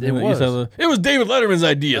 What's that guy's name? was. It was David Letterman's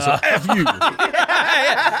idea, so F you.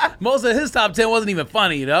 Most of his top 10 wasn't even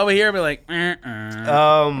funny. Over here, be like,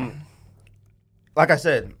 Like I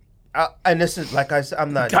said, and this is like I said,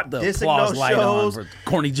 I'm not got the dissing applause those light on shows. for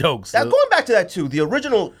corny jokes. Now, going back to that too, the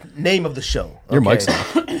original name of the show. Your okay. mic's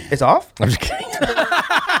off. It's off. I'm just kidding.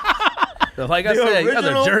 Like I said, you guys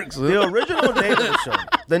are jerks. The original name of the show.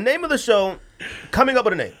 The name of the show, coming up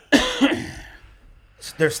with a name.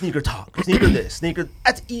 There's sneaker talk, sneaker this, sneaker.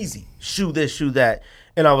 That's easy. Shoe this, shoe that.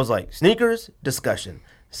 And I was like, sneakers discussion,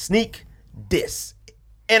 sneak this,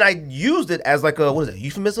 and I used it as like a what is it?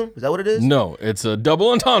 Euphemism? Is that what it is? No, it's a double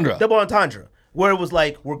entendre. Double entendre, where it was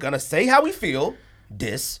like we're gonna say how we feel,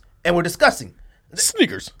 this, and we're discussing.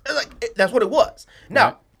 Sneakers. That's what it was.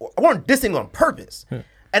 Now, we weren't dissing on purpose.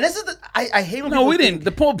 And this is I hate when No, people we think-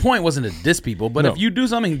 didn't. The whole point wasn't to diss people, but No. if you do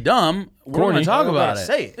something dumb, we're going Corny. to talk We're about gonna it.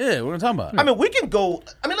 say it. Yeah, we're going to talk about it. I mean, we can go.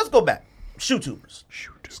 I mean, let's go back. Shootubers,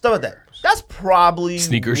 stuff like that. That's probably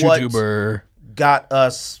Sneaker what YouTuber. got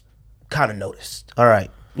us kind of noticed. All right,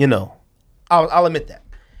 I'll admit that.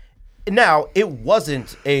 Now, it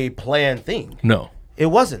wasn't a planned thing. No, It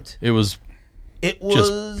wasn't. it was. It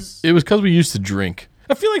was. It was because we used to drink.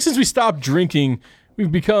 I feel like since we stopped drinking,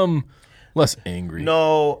 we've become less angry.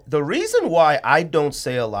 No, the reason why I don't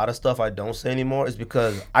say a lot of stuff I don't say anymore is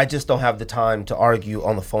because I just don't have the time to argue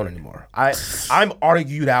on the phone anymore. I'm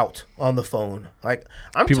argued out on the phone. Like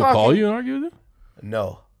I'm People talking, call you and argue with you?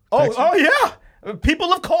 No. Oh yeah.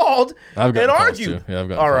 People have called I've gotten and calls argued. too. Yeah, I've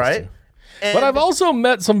gotten All calls right. too. And But I've also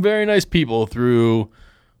met some very nice people through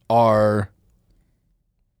our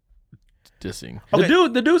dissing.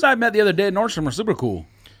 The dudes I met the other day at Nordstrom were super cool.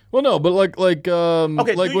 Well, no, but like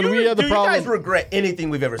okay. like do when you, we had the do problem. you guys regret anything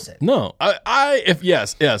we've ever said? No,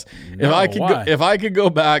 yes. why? If I could go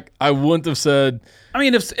back, I wouldn't have said. I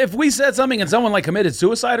mean, if we said something and someone like committed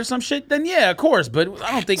suicide or some shit, then yeah, of course. But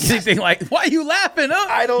I don't think anything like. Why are you laughing? Huh?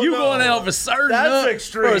 I don't you know. going out for certain? That's huh?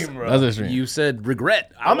 extreme, bro. That's extreme. You said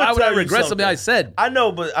regret. I'm Why gonna would I tell you regret something I said? I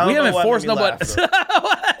know, but I don't We know haven't why it forced made me nobody. laugh,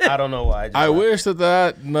 though. I don't know why. I wish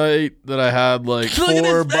that night that I had like Look at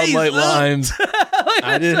 4 his Bud face, Light look. limes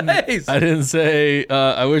I didn't say.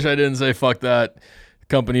 I wish I didn't say fuck that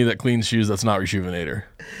company that cleans shoes. That's not Reshoevn8er.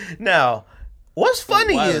 Now, what's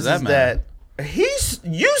funny Why does is that matter? that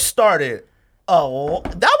you started. Oh,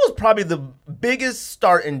 that was probably the biggest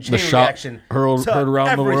start in chain The shot reaction heard to around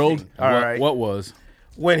the everything. world? All right. What was?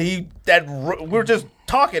 When we were just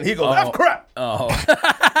talking, he goes, "That's crap," Oh,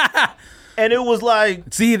 and it was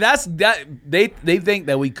like, see, that's that. They think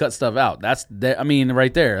that we cut stuff out. That's that. I mean,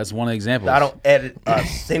 right there. That's one example. I don't edit a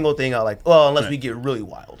single thing out. Like, well, unless we get really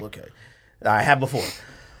wild. Okay, I have before,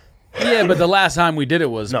 Yeah, but the last time we did it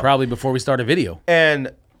was probably before we started video.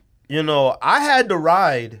 and I had to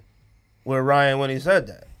ride with Ryan when he said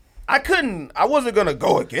that. I wasn't gonna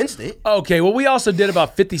go against it. Okay, well, we also did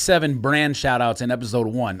about 57 brand shout outs in episode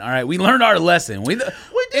 1. All right, we learned our lesson. We did.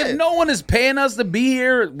 If no one is paying us to be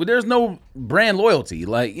here, there's no brand loyalty.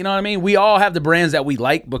 Like, you know what I mean? We all have the brands that we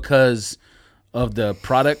like because of the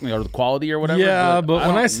product or the quality or whatever. Yeah, but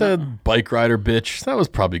when I don't said bike rider bitch, that was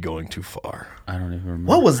probably going too far. I don't even remember.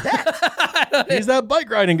 What was that? He's that bike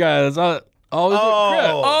riding guy that's always at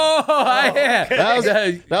Crip. Yeah. That was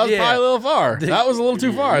probably a little far. That was a little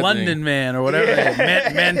too far. I London think. man or whatever.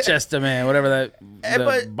 Manchester man, whatever that. The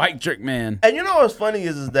but- bike trick man. And you know what's funny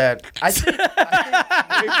is that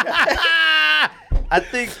I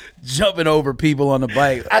think Jumping over people on the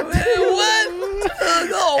bike. Go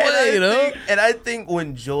away, you know? And I think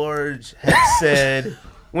when George had said,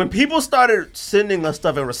 when people started sending us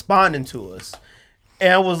stuff and responding to us,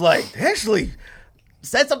 and I was like, they actually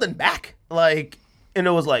said something back. Like, and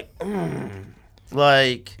it was like,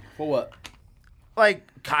 like, For what? like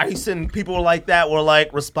Kyson, people like that were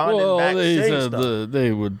like responding Well, back. they saying said stuff.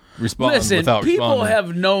 they would respond Listen, without people responding.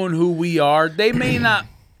 have known who we are. They may not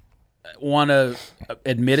want to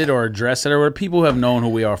admit it or address it, or people have known who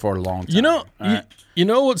we are for a long time. You know, All right? you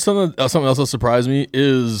know what? Something else that surprised me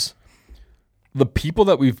is the people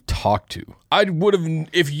that we've talked to. I would have,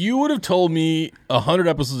 if you would have told me 100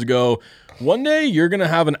 episodes ago, one day you're gonna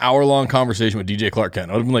have an hour-long conversation with DJ Clark Kent,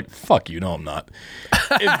 I would have been like, "Fuck you, no, I'm not."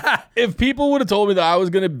 if people would have told me that I was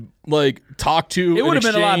gonna like talk to, It would have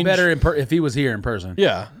been a lot exchange- better if he was here in person.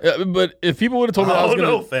 Yeah, but if people would have told me, that I was gonna,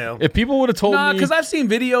 no, fam. if people would have told Nah, me, because I've seen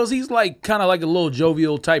videos. He's like kind of like a little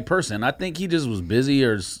jovial type person. I think he just was busy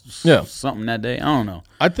or something that day. I don't know.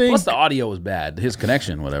 I think Plus the audio was bad. His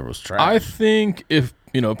connection, whatever, was trash. I think if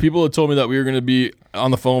people had told me that we were going to be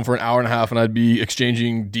on the phone for an hour and a half and I'd be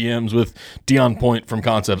exchanging DMs with Dion Point from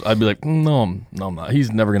Concepts, I'd be like, no, I'm not.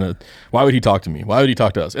 He's never going to. Why would he talk to me? Why would he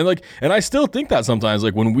talk to us? And I still think that sometimes,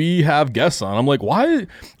 like when we have guests on, I'm like, why?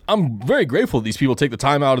 I'm very grateful that these people take the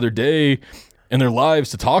time out of their day and their lives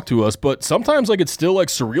to talk to us, but sometimes like it's still like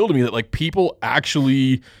surreal to me that like people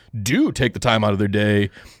actually do take the time out of their day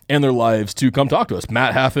and their lives to come talk to us.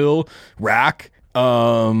 Matt Halfhill, Rack.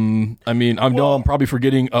 I mean, I'm probably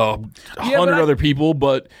forgetting 100 other people,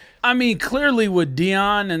 but I mean, clearly with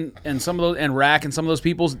Dion and some of those and Rack and some of those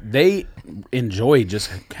people, they enjoy just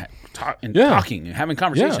talking and having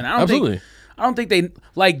conversation. Yeah, I don't think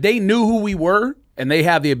they knew who we were and they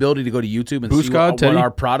have the ability to go to YouTube and see what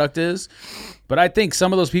our product is. But I think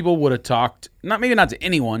some of those people would have talked, maybe not to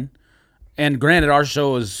anyone. And granted, our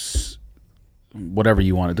show is whatever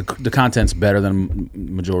you want. The content's better than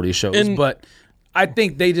majority of shows, but I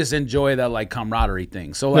think they just enjoy that like camaraderie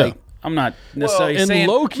thing. So like, I'm not necessarily saying,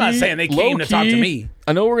 I'm not saying they came to talk to me.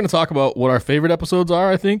 I know we're going to talk about what our favorite episodes are,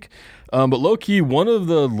 I think. But low-key, one of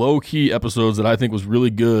the low-key episodes that I think was really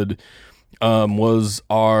good was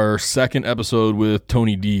our second episode with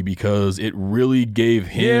Tony D, because it really gave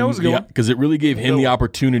him the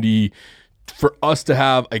opportunity for us to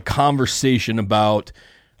have a conversation about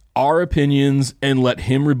our opinions and let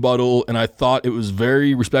him rebuttal, and I thought it was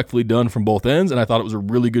very respectfully done from both ends, and I thought it was a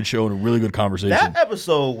really good show and a really good conversation. That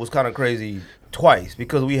episode was kind of crazy twice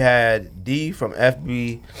because we had D from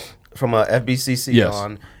FBCC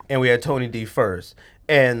on, and we had Tony D first,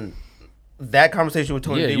 and that conversation with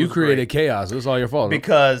Tony D you was created great chaos. It was all your fault.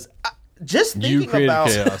 because just You thinking created about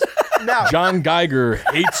chaos. now. John Geiger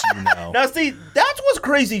hates you now. Now, see, that's what's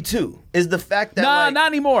crazy too is the fact that not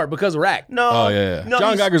anymore because of Rack. No, Oh, yeah. no,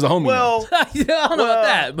 John he's- Geiger's a homie Well, Yeah, I don't know about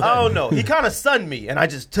that. But, I don't know. He kind of sunned me, and I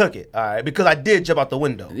just took it. All right, because I did jump out the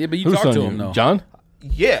window. yeah, but you Who's talked to son him you? though. John?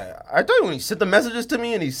 Yeah, I told you when he sent the messages to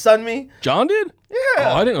me and he sunned me. John did? Yeah.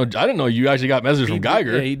 Oh, I didn't know you actually got messages from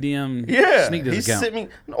Geiger. Yeah, he DM sneaked he his account. sent me.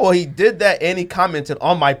 Well, he did that, and he commented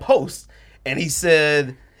on my post, and he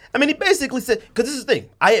said, I mean, he basically said, because this is the thing,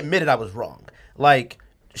 I admitted I was wrong. Like,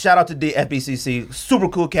 shout out to FBCC, super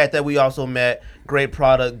cool cat that we also met, great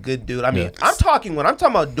product, good dude. I mean, Yeah. when I'm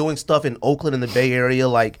talking about doing stuff in Oakland in the Bay Area,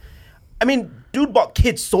 like, I mean, Dude bought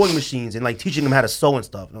kids sewing machines and like teaching them how to sew and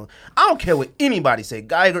stuff. I don't care what anybody say,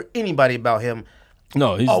 Geiger, anybody about him.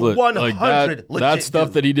 No, he's A lit. 100 that legit stuff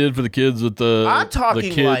dude. that he did for the kids with the I'm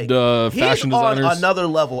talking kid like fashion he's on designers. another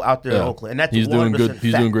level out there in Yeah. Oakland, and that's He's doing 100% good.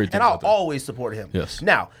 He's fact. doing great things And I'll out there. always support him. Yes.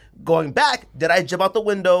 Now, going back, did I jump out the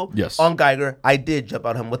window? Yes. On Geiger, I did jump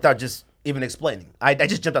out him without just even explaining. I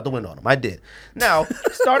just jumped out the window on him. I did. Now,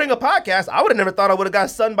 starting a podcast, I would have never thought I would have got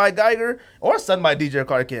sunned by Geiger or sunned by DJ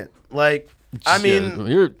Clark Kent. Like, I mean,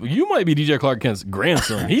 you might be DJ Clark Kent's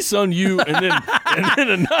grandson. He son you, and then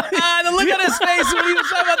Look at his face when he was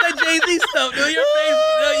talking about that Jay-Z stuff. Dude, your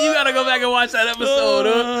face, you gotta go back and watch that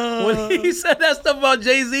episode. When he said that stuff about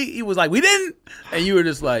Jay-Z, he was like, "We didn't," and you were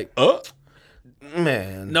just like,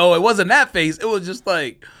 man. "No, it wasn't that face. It was just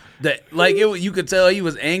like that. Like you could tell he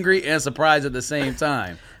was angry and surprised at the same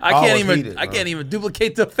time. I can't even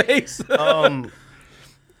duplicate the face.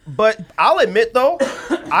 But I'll admit though,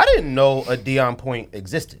 I didn't know a Dion Point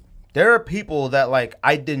existed. There are people that like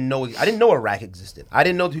I didn't know a rack existed. I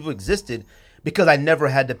didn't know people existed because I never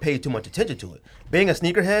had to pay too much attention to it. Being a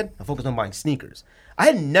sneakerhead, I focused on buying sneakers. I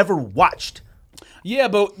had never watched. Yeah,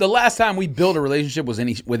 but the last time we built a relationship with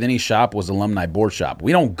any shop was alumni board shop.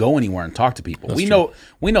 We don't go anywhere and talk to people.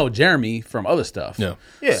 We know Jeremy from other stuff. Yeah.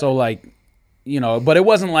 So like, but it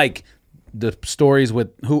wasn't like the stories with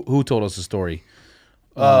who told us the story.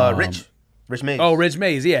 Rich Mays. Oh, Rich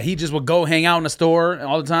Mays. Yeah, he just would go hang out in the store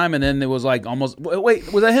all the time, and then it was like almost.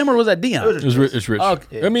 Wait, was that him or was that Dion? It's Rich.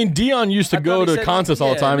 Okay. I mean, Dion used to go to contests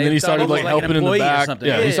all the time, and then he started like helping in the back.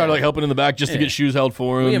 Yeah, he started like helping in the back just to get shoes held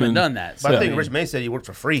for him. We haven't done that. But I think Rich Mays said he worked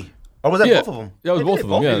for free. Or was that both of them? Yeah, it was both of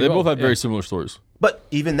them. Yeah, they both had very similar stories. But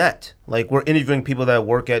even that, like we're interviewing people that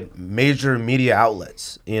work at major media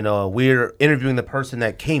outlets. We're interviewing the person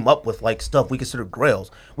that came up with like stuff we consider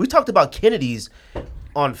grails. We talked about Kennedy's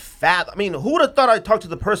on Fab. I mean, who would have thought I'd talk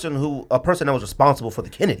to a person that was responsible for the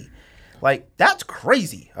Kennedy? Like, that's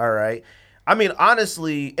crazy, all right? I mean,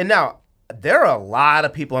 honestly, and now there are a lot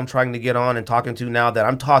of people I'm trying to get on and talking to now that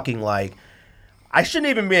I'm talking like, I shouldn't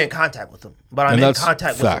even be in contact with them, but I'm in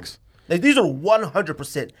contact with them. Like, these are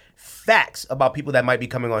 100% facts about people that might be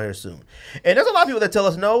coming on here soon. And there's a lot of people that tell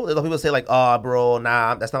us no. There's a lot of people that say like, oh, bro,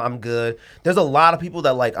 nah, I'm good. There's a lot of people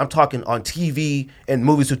that like, I'm talking on TV and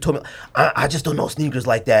movies who told me, I just don't know sneakers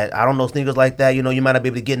like that. I don't know sneakers like that. You might not be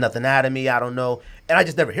able to get nothing out of me. I don't know. And I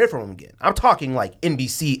just never hear from them again. I'm talking like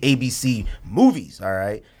NBC, ABC movies, all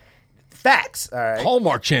right? Facts, all right?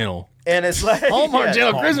 Hallmark Channel. And it's like Hallmark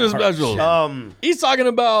Channel Christmas special. He's talking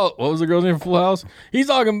about what was the girl's name from Full House? He's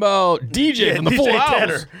talking about DJ from the DJ Full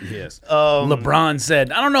Tanner. House. Yes. LeBron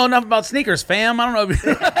said, "I don't know enough about sneakers, fam. I don't know.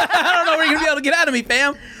 I don't know where you're gonna be able to get out of me,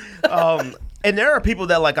 fam." And there are people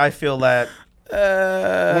that like I feel that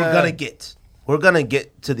we're gonna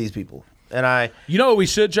get to these people. And you know what we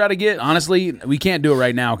should try to get? Honestly, we can't do it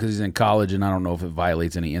right now because he's in college, and I don't know if it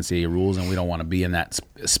violates any NCAA rules, and we don't want to be in that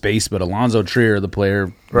space. But Alonzo Trier, the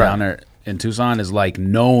player down there in Tucson, is like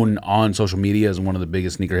known on social media as one of the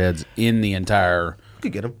biggest sneakerheads in the entire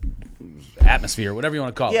could get him atmosphere, whatever you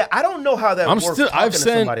want to call it. Yeah, I don't know how that works. I've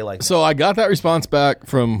sent somebody like that. So I got that response back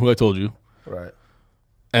from who I told you. Right.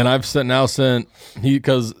 And I've sent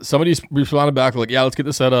because somebody responded back like, yeah, let's get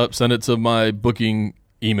this set up. Send it to my booking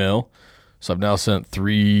email. So I've now sent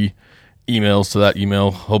 3 emails to that email,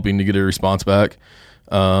 hoping to get a response back.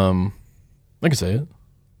 I can say it.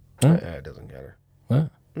 Huh? It doesn't matter. What?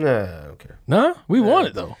 Nah, I don't care. Nah, we want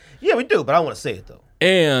it though. Yeah, we do, but I don't want to say it though.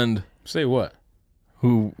 And say what?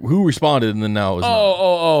 Who responded, and then now it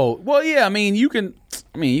was Well, yeah. I mean, you can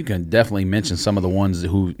definitely mention some of the ones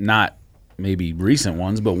who not maybe recent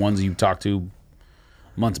ones, but ones you talked to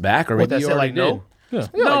months back or maybe you already did. No? Yeah.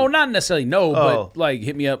 No, not necessarily no, but like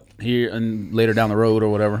hit me up here and later down the road or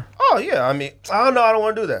whatever. Oh yeah, I mean, I don't know. I don't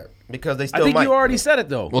want to do that because they still. I think might. you already said it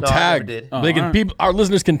though. Well, No, tag. I never did. They can. People, our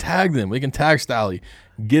listeners can tag them. They can tag Stally.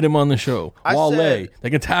 Get him on the show. Wale. They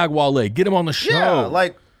can tag Wale. Get him on the show. Yeah,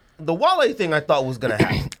 like the Wale thing. I thought was gonna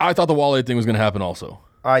happen. I thought the Wale thing was gonna happen also.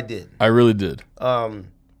 I did. I really did. Not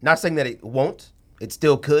saying that it won't. It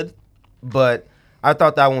still could, but I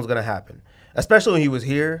thought that one was gonna happen. Especially when he was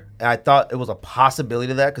here, and I thought it was a possibility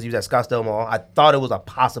to that because he was at Scottsdale Mall. I thought it was a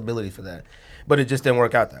possibility for that, but it just didn't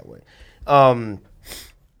work out that way. But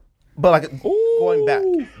like going back,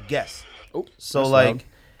 guess. So like,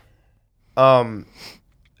 I'm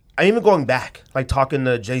even going back, like talking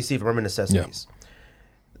to JC from Urban Necessities. Yeah.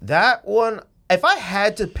 That one, if I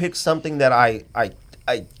had to pick something that I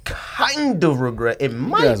kind of regret, it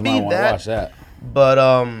might be that. Watch that. But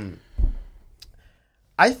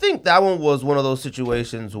I think that one was one of those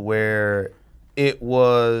situations where it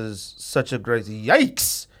was such a crazy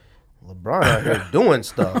yikes LeBron out here doing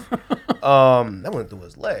stuff. That went through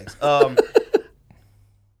his legs.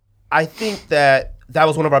 I think that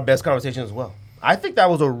was one of our best conversations as well. I think that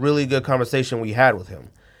was a really good conversation we had with him.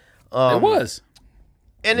 It was.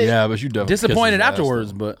 And Yeah, but you definitely disappointed kissed his ass,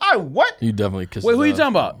 afterwards, though. but what? You definitely kissed. wait, his who are you ass.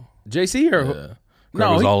 talking about? JC or Yeah. Greg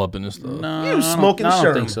was all up in this stuff. No, You smoking I don't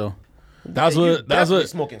Sherm. think so. That's you what. That's definitely what.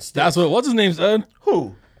 smoking sticks. That's what. What's his name said?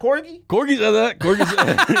 Who? Corgi? Corgi said that. Corgi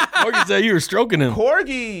said. Corgi said you were stroking him.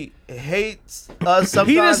 Corgi hates us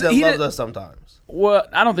sometimes and loves us sometimes. Well,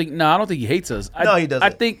 I don't think he hates us. No, he doesn't.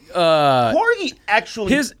 I think Corgi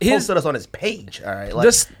actually his- posted us on his page. All right, like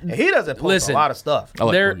This- he doesn't post listen. a lot of stuff. I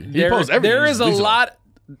like Corgi. He posts everything. there He's is a decent. lot.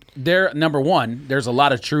 There, number one, there's a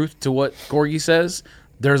lot of truth to what Corgi says.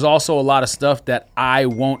 There's also a lot of stuff that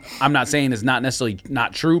I'm not saying is not necessarily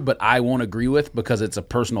not true, but I won't agree with because it's a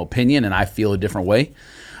personal opinion and I feel a different way.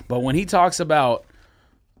 But when he talks about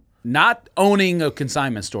not owning a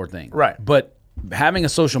consignment store thing, Right. but having a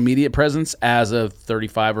social media presence as a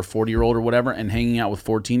 35 or 40-year-old or whatever and hanging out with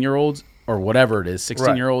 14-year-olds or whatever it is,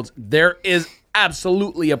 16-year-olds, there is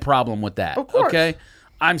absolutely a problem with that. Of course. Okay?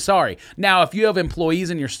 I'm sorry. Now, if you have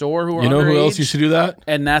employees in your store who are You know who underage, else used to do that?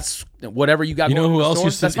 and that's whatever you got You going know in who the else store,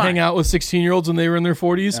 used to that's fine. hang out with 16-year-olds when they were in their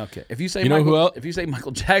 40s? Okay. If you say You know who else? If you say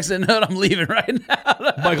Michael Jackson, I'm leaving right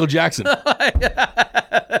now. Michael Jackson.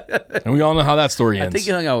 And we all know how that story I ends. think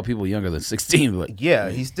he hung out with people younger than 16, but Yeah,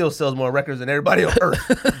 he still sells more records than everybody on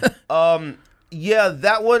earth. Yeah,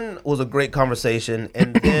 that one was a great conversation,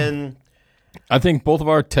 and then I think both of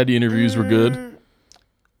our Teddy interviews were good.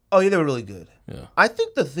 oh yeah, they were really good. Yeah. I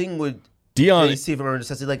think the thing with Dion. JC from Urban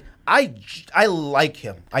Necessity, like I like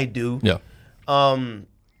him, I do. Yeah. I'm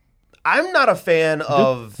not a fan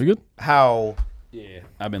of You good? how yeah,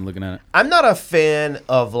 I've been looking at it. I'm not a fan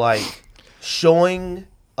of like showing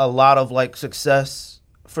a lot of like success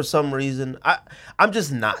for some reason. I'm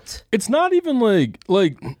just not. It's not even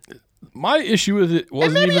like my issue with it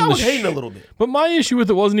wasn't And maybe even I the was hating a little bit. But my issue with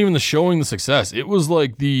it wasn't even the showing the success. It was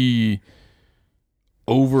like the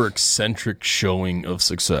over eccentric showing of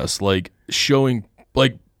success, like showing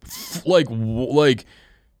like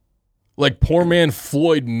poor man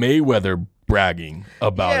Floyd Mayweather bragging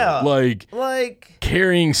about Yeah. it, Like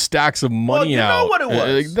carrying stacks of money you know out. what it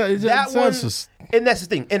was? That's one, just- and that's the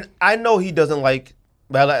thing. And I know he doesn't like,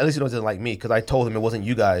 well, at least he doesn't like me because I told him it wasn't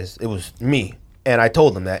you guys, it was me. And I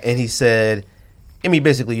told him that, and he said, and he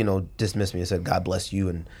basically, dismissed me and said, "God bless you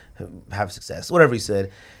and have success," whatever he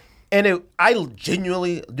said. And I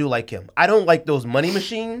genuinely do like him. I don't like those money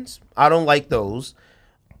machines. I don't like those,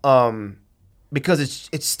 because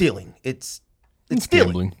it's stealing. It's stealing.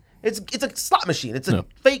 gambling. It's a slot machine. It's a Yeah.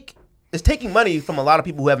 fake. It's taking money from a lot of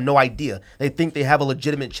people who have no idea. They think they have a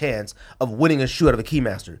legitimate chance of winning a shoe out of a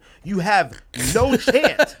Keymaster. You have no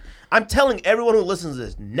chance. I'm telling everyone who listens to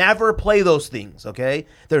this, never play those things, okay?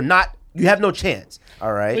 They're not, you have no chance,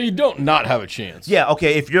 all right? You don't not have a chance. Yeah,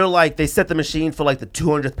 okay, if you're like, they set the machine for like the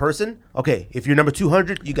 200th person, okay, if you're number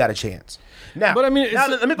 200, you got a chance. Now, But I mean,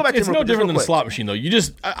 let me go back to it's real no quick, just different real than a quick. slot machine, though.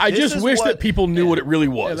 I This just is wish what- that people knew what it really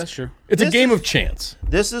was. Yeah, that's true. It's a This game is- of chance.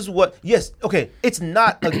 This is what, yes, okay, it's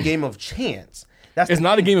not a game of chance. That's It's the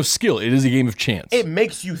not a thing. game of skill. It is a game of chance. It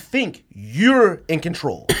makes you think you're in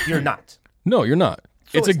control. You're not. No, you're not.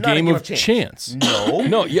 So it's a not game of chance. No.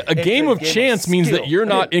 No, yeah, a It's game of chance means skill. that you're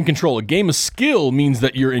not in control. A game of skill means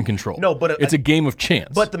that you're in control. No, but it's a game of chance.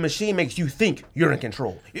 But the machine makes you think you're in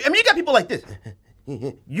control. I mean, you got people like this.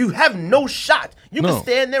 You have no shot. You No. can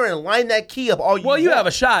stand there and line that key up all you Well, you want. have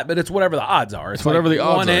a shot, but it's whatever the odds are. It's whatever like the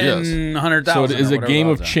odds one are, in yes. 100,000. So it is or a whatever game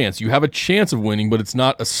the of odds are. chance. You have a chance of winning, but it's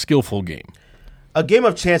not a skillful game. A game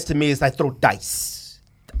of chance to me is I throw dice.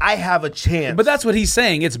 I have a chance. But that's what he's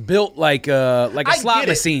saying. It's built like a I slot get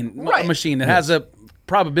it. machine. Right. Machine. It has a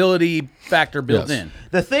probability factor built Yes. in.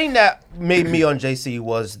 the thing that made me on JC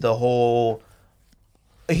was the whole.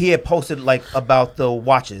 He had posted like about the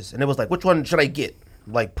watches, and it was like, which one should I get?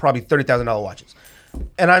 Like probably $30,000 watches,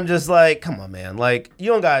 and I'm just like, come on, man, like you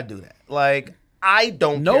don't gotta do that. Like I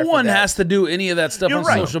don't. No care for one that. has to do any of that stuff You're on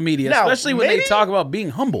right. social media, Now, especially when they maybe- talk about being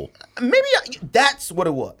humble. Maybe that's what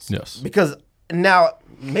it was. Yes. Because now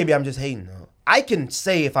maybe I'm just hating. Though. I can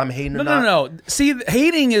say if I'm hating or not. No. See,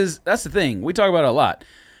 hating that's the thing. We talk about it a lot.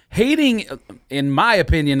 Hating, in my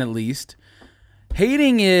opinion at least,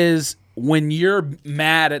 hating is when you're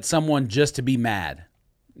mad at someone just to be mad.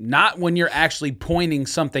 Not when you're actually pointing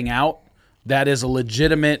something out that is a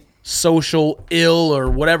legitimate social ill or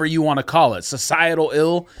whatever you want to call it, societal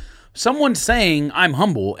ill. Someone saying I'm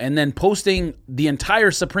humble and then posting the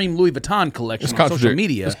entire Supreme Louis Vuitton collection on social contradict-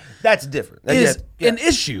 media That's different. is Yeah. an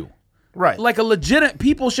issue. Right. Like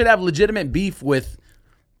people should have legitimate beef with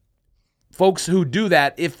folks who do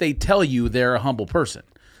that if they tell you they're a humble person.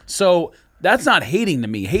 So that's not hating to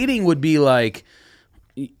me. Hating would be like,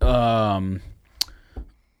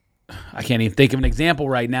 I can't even think of an example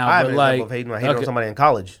right now. I have but an like, example of hating. I hated on somebody in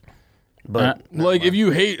college. But Like if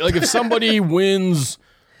you hate, like if somebody wins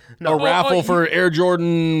a raffle for Air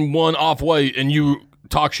Jordan 1 Off-White and you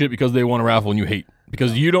talk shit because they won a raffle and you hate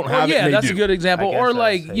because you don't have it. Yeah, and they that's do. a good example. I guess Or that's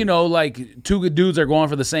like, hate. you know, like two good dudes are going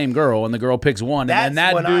for the same girl and the girl picks one, and That's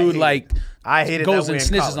then when that I dude hate like it. I hated goes that and way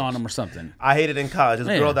in snitches college. on him or something. I hated in college. This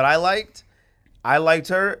Yeah. girl that I liked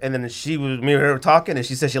her, and then me and her were talking, and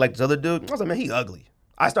she said she liked this other dude. I was like, man, he ugly.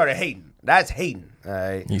 I started hating. That's hating. All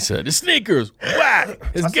right. He said his sneakers, whack.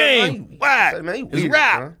 His I said, game, man, whack. I said, man, he His weird,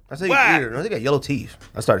 rap, man. I said, he whack. weird. I think he got yellow teeth.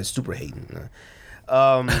 I started super hating.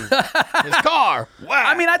 His car, whack.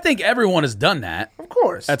 I mean, I think everyone has done that Of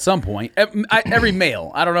course. at some point. Every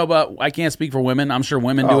male. I don't know about. I can't speak for women. I'm sure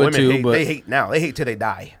women do it women too. hate, But they hate now. They hate till they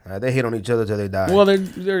die. They hate on each other till they die. well,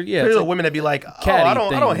 they're yeah. There's it's a women that be like, catty I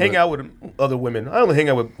don't thing, hang but- out with other women. I only hang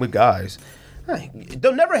out with guys.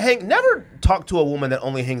 Don't never talk to a woman that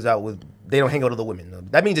only hangs out with. They don't hang out with other women.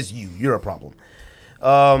 That means it's you. You're a problem.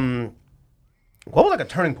 What was like a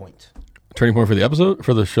turning point Turning point for the episode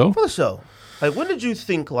for the show. for the show? Like, when did you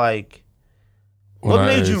think like? When What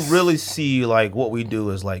made I- you really see like what we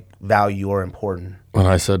do as like value or important? When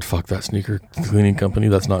I said fuck that sneaker cleaning company,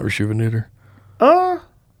 that's not Reshoevn-Nator.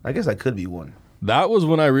 I guess I could be one. That was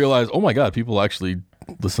when I realized, oh my god, people actually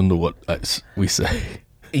listen to what we say.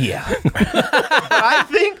 Yeah. But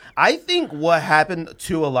I think what happened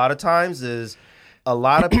to a lot of times is a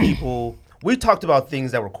lot of people, we talked about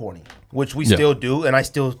things that were corny, which we still do, and I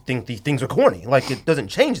still think these things are corny. Like, it doesn't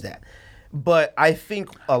change that. But I think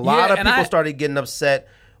a lot Yeah, of and people I- started getting upset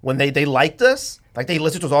when they liked us, like they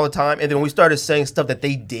listened to us all the time, and then when we started saying stuff that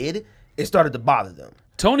they did, it started to bother them.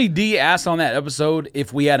 Tony D asked on that episode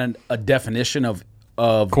if we had a definition of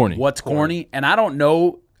Corny. what's corny, and I don't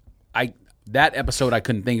know. That episode I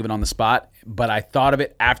couldn't think of it on the spot, but I thought of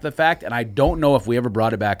it after the fact, and I don't know if we ever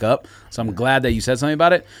brought it back up. So I'm glad that you said something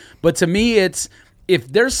about it. But to me, it's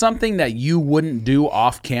if there's something that you wouldn't do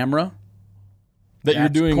off camera, That you're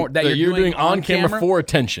That's doing that that you're doing on on camera camera? for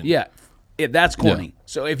attention. yeah, that's corny. Yeah.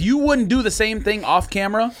 So if you wouldn't do the same thing off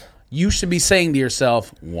camera, you should be saying to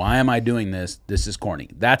yourself, "Why am I doing this? This is corny."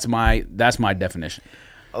 That's my definition.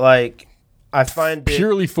 Like, I find it,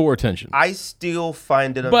 Purely for attention. I still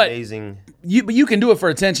find it But- amazing. But you can do it for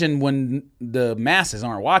attention when the masses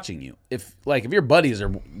aren't watching you. If your buddies are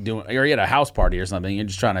doing, or you're at a house party or something, you're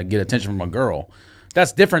just trying to get attention from a girl.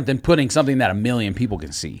 That's different than putting something that 1 million people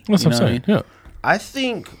can see. That's You what know I'm saying. Yeah. I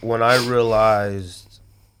think when I realized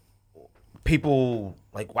people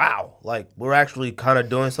like, wow, like we're actually kind of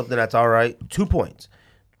doing something that's all right. 2 points,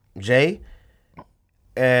 Jay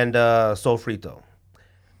and Sofrito.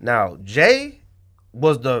 Now Jay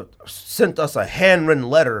sent us a handwritten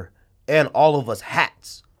letter and all of us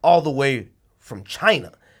hats all the way from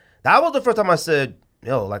China. That was the first time I said,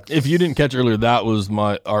 yo, like, If you didn't catch earlier, that was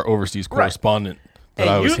our overseas correspondent that and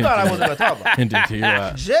I was you thought I hinting, wasn't going to talk about it. hinting to you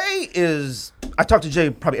at. Jay is, I talk to Jay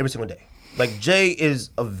probably every single day. Like, Jay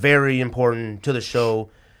is a very important to the show,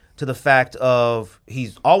 to the fact of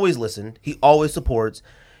he's always listened, he always supports.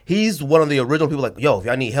 He's one of the original people like, yo, if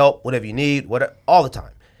y'all need help, whatever you need, whatever, all the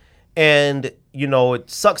time. And, you know, it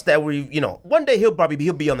sucks that one day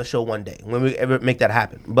he'll be on the show one day when we ever make that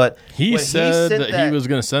happen. But He when said sent that he was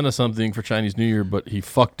going to send us something for Chinese New Year, but he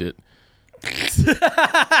fucked it.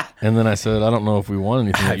 And then I said, I don't know if we want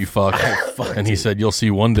anything that you fucked. And he said, you'll see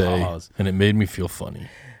one day. Pause. And it made me feel funny.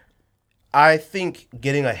 I think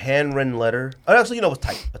getting a handwritten letter, actually, it was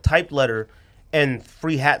a typed letter and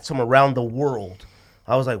free hats from around the world.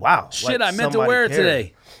 I was like, wow. Shit, like, I meant to somebody wear it cared.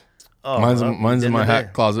 today. Oh, Mine's well, in didn't my today.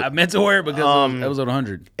 hat closet. I meant to wear it because of episode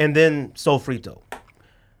 100. And then Sofrito.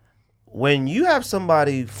 When you have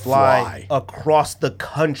somebody fly across the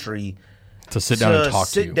country to sit down and talk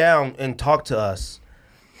to sit you. down and talk to us,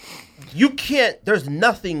 you can't, there's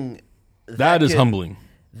nothing That is humbling.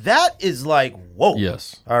 That is like, whoa.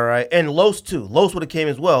 Yes. All right. And Los too. Los would have came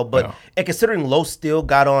as well. But Yeah. and considering Los still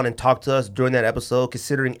got on and talked to us during that episode,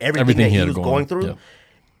 considering everything that he he had was going going on. through, Yeah.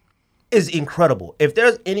 is incredible. If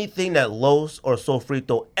there's anything that Los or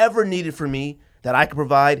Sofrito ever needed from me that I could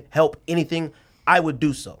provide, help, anything, I would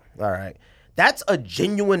do so. All right. That's a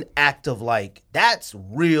genuine act of like, that's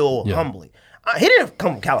real humbling. He didn't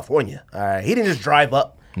come from California. All right. He didn't just drive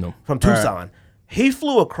up from Tucson. He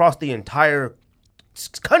flew across the entire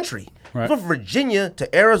country, from Virginia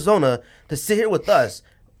to Arizona to sit here with us,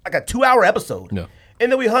 like a 2-hour episode. Yeah.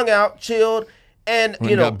 And then we hung out, chilled, and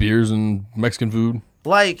We got beers and Mexican food.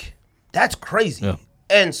 like, that's crazy. Yeah.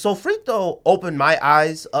 And Sofrito opened my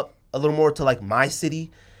eyes up a little more to like my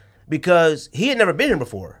city because he had never been here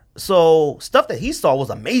before. So stuff that he saw was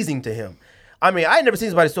amazing to him. I mean, I had never seen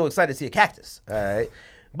somebody so excited to see a cactus. All right,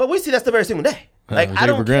 but we see that stuff every single day. Like I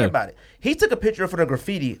don't care about it. He took a picture for the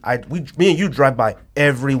graffiti. Me and you drive by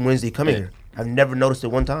every Wednesday coming here. I've never noticed it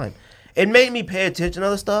one time. It made me pay attention to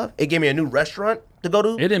other stuff. It gave me a new restaurant to go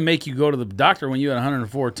to. It didn't make you go to the doctor when you had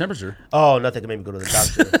 104 temperature. Oh, nothing can make me go to the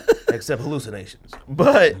doctor except hallucinations.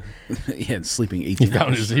 But He had sleeping 18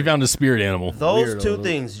 hours. He found his spirit animal. those two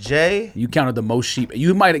things, Jay. You counted the most sheep.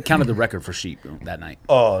 You might have counted the record for sheep that night.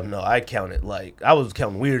 Oh no, I counted like I was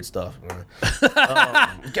counting weird stuff, man.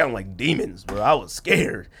 Counting like demons, bro. I was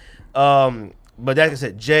scared. But like I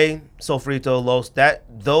said, Jay, Sofrito, Los,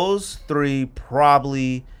 those three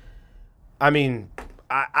probably. I mean,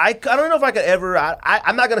 I don't know if I could ever.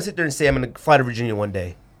 I'm not gonna sit there and say I'm gonna fly to Virginia one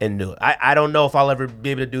day and do it. I don't know if I'll ever be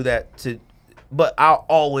able to do that. But I'll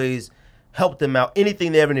always help them out.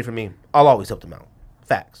 Anything they ever need from me, I'll always help them out.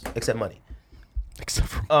 Facts, except money. Except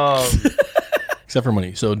for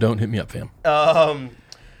money. So don't hit me up, fam.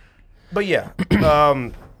 But yeah,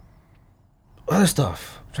 other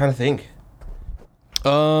stuff. I'm trying to think. Not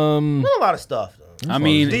a lot of stuff. I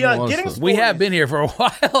mean, Dion, getting stories, we have been here for a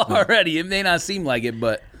while already. It may not seem like it,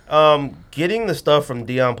 but getting the stuff from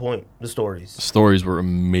Dion Point, the stories. Stories were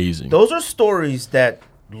amazing. Those are stories that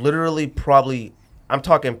literally probably, I'm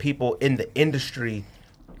talking people in the industry,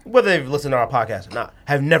 whether they've listened to our podcast or not,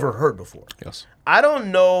 have never heard before. Yes. I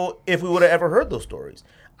don't know if we would have ever heard those stories.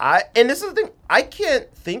 And this is the thing, I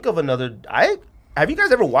can't think of another. Have you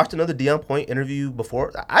guys ever watched another Dion Point interview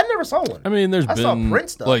before? I never saw one. I mean, I saw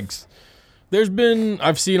print stuff.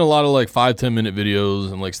 I've seen a lot of like 5-10 minute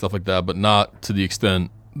videos and like stuff like that, but not to the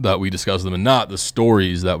extent that we discussed them and not the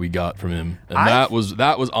stories that we got from him. And that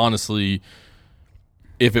was honestly,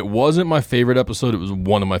 if it wasn't my favorite episode, it was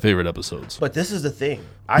one of my favorite episodes. But this is the thing.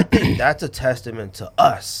 I think that's a testament to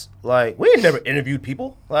us. Like, we had never interviewed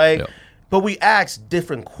people. But we asked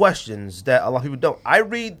different questions that a lot of people don't. I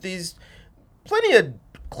read plenty of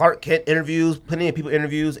Clark Kent interviews, plenty of people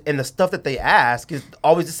interviews, and the stuff that they ask is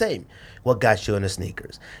always the same. What got you into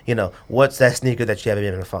sneakers? What's that sneaker that you haven't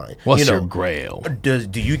been able to find? What's your grail? Do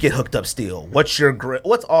you get hooked up still? What's your grail?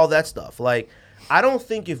 What's all that stuff? Like, I don't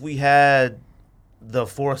think if we had the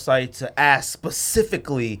foresight to ask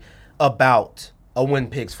specifically about a When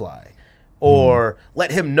Pigs Fly or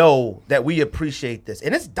let him know that we appreciate this.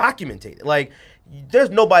 And it's documented. Like, there's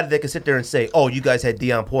nobody that can sit there and say, "Oh, you guys had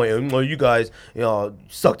Dion Point, and you guys,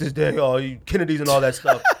 sucked his dick, you Kennedys and all that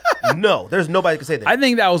stuff." No, there's nobody that can say that. I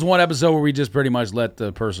think that was one episode where we just pretty much let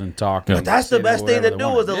the person talk. But that's the best thing to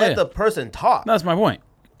do is to let the person talk. That's my point.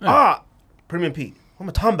 Premium Pete. What am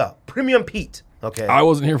I talking about? Premium Pete. Okay. I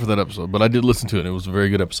wasn't here for that episode, but I did listen to it. And it was a very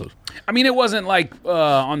good episode. I mean, it wasn't like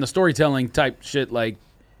on the storytelling type shit like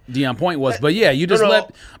Dion Point was, but yeah, you just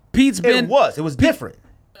let Pete's been. It was different.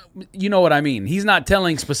 You know what I mean? He's not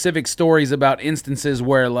telling specific stories about instances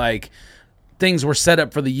where like things were set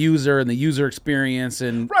up for the user and the user experience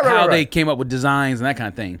and how they came up with designs and that kind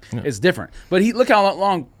of thing. Yeah. It's different. But look how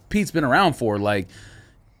long Pete's been around for. Like,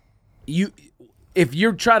 if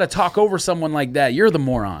you try to talk over someone like that, you're the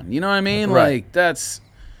moron. You know what I mean? Right. Like, that's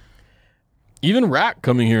even Rack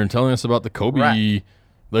coming here and telling us about the Kobe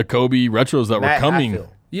retros that were coming. Hatfield.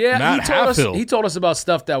 Yeah, he told us about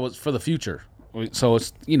stuff that was for the future. So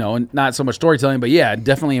it's, not so much storytelling, but yeah,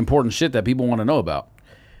 definitely important shit that people want to know about.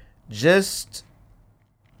 Just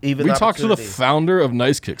even we talked to the founder of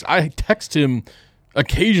Nice Kicks. I text him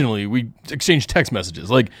occasionally. We exchange text messages.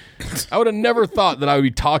 Like, I would have never thought that I would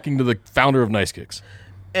be talking to the founder of Nice Kicks.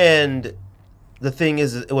 And the thing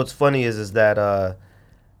is, what's funny is that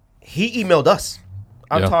he emailed us.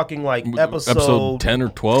 I'm talking like episode 10 or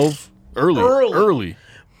 12, early.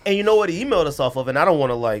 And you know what he emailed us off of? And I don't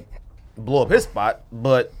want to like blow up his spot,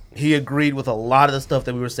 but he agreed with a lot of the stuff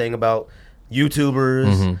that we were saying about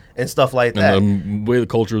YouTubers and stuff like that. And the way the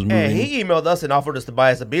culture was moving. And he emailed us and offered us to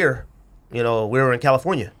buy us a beer. We were in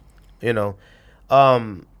California, And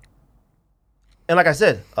like I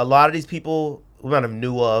said, a lot of these people we might have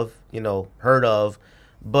knew of, heard of,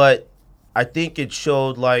 but I think it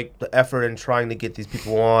showed like the effort in trying to get these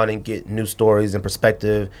people on and get new stories and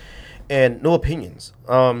perspective and new opinions.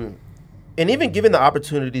 And even given the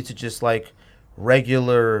opportunity to just like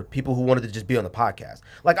regular people who wanted to just be on the podcast.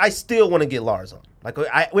 Like, I still want to get Lars on. Like, we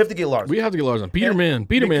have to get Lars on. We have to get Lars on. Peterman,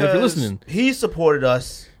 if you're listening. He supported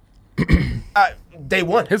us day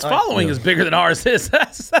one. His following is bigger than ours is.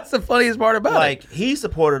 That's the funniest part about it. Like, he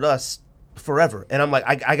supported us forever. And I'm like,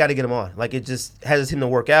 I got to get him on. Like, it just has him to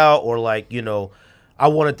work out or like, I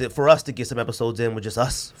wanted for us to get some episodes in with just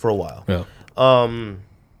us for a while. Yeah.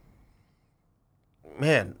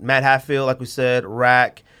 man, Matt Hatfield, like we said,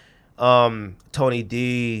 Rack, Tony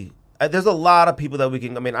D. There's a lot of people that we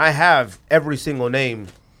can. I mean, I have every single name,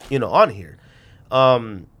 on here,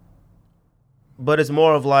 but it's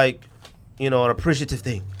more of like, an appreciative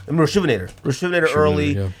thing. And Rashivinator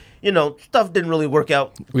early. Yeah. Stuff didn't really work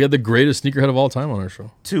out We had the greatest sneakerhead of all time on our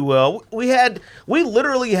show. too well. We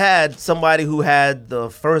literally had somebody who had the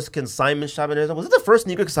first consignment shop in Arizona. Was it the first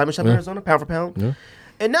sneaker consignment shop in Arizona, pound for pound? Yeah.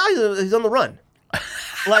 And now he's on the run.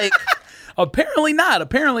 Like, Apparently not.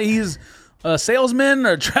 Apparently he's a salesman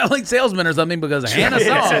or traveling salesman or something because Hannah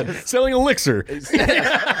saw him Selling elixir.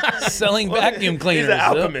 selling vacuum cleaners. he's an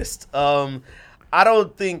alchemist. I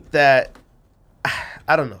don't think that.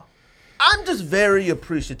 I don't know. I'm just very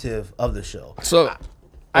appreciative of the show. So,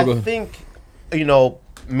 I go ahead. think,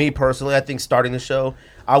 me personally, I think starting the show,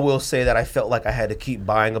 I will say that I felt like I had to keep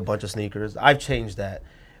buying a bunch of sneakers. I've changed that.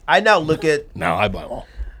 I now look at. Now I buy them all.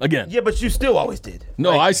 Again. Yeah, but you still always did.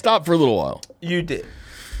 No, I stopped for a little while. You did.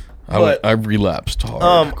 I relapsed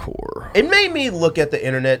hardcore. It made me look at the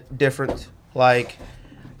internet different. Like,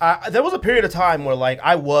 there was a period of time where, like,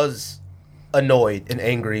 I was annoyed and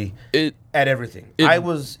angry at everything. And it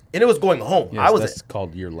was going home. Yes, that's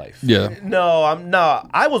called your life. Yeah. No,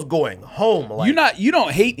 I was going home. Like, You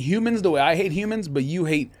don't hate humans the way I hate humans, but you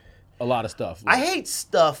hate a lot of stuff. I hate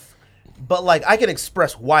stuff, but like I can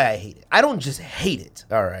express why I hate it. I don't just hate it.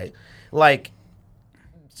 All right, like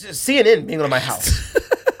just CNN being on my house,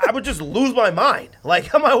 I would just lose my mind.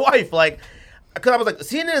 Like my wife, like because I was like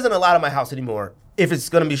CNN isn't allowed in my house anymore if it's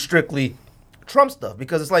gonna be strictly Trump stuff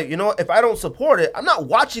because it's like if I don't support it, I'm not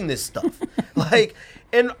watching this stuff. Like,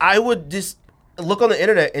 and I would just look on the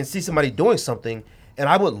internet and see somebody doing something, and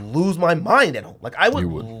I would lose my mind at home. Like I would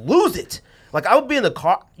lose it. Like I would be in the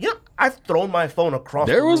car. I've thrown my phone across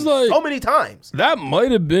the room so many times. That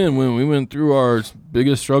might have been when we went through our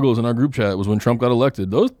biggest struggles in our group chat was when Trump got elected.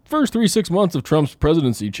 Those first 6 months of Trump's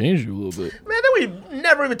presidency changed you a little bit. Man, then we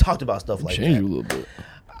never even talked about stuff like Changed that. you a little bit.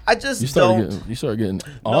 I just You don't. started getting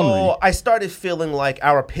No, ornery. I started feeling like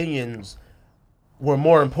our opinions were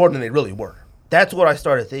more important than they really were. That's what I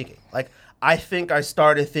started thinking. Like, I think I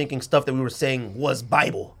started thinking stuff that we were saying was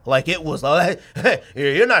Bible. Like, it was, hey,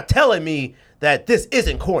 you're not telling me that this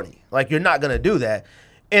isn't corny. Like, you're not going to do that.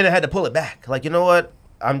 And I had to pull it back. Like, you know what?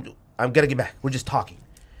 I'm going to get back. We're just talking.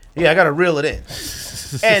 Yeah, I got to reel it in.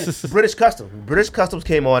 And British Customs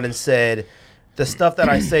came on and said, the stuff that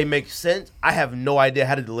I say makes sense. I have no idea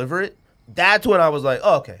how to deliver it. That's when I was like,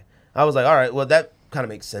 oh, okay. I was like, all right, well, that kind of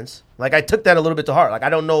makes sense. Like, I took that a little bit to heart. Like, I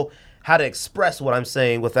don't know how to express what I'm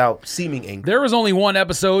saying without seeming angry. There was only one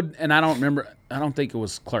episode, and I don't remember. I don't think it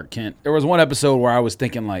was Clark Kent. There was one episode where I was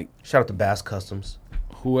thinking, like, Shout out to Bass Customs.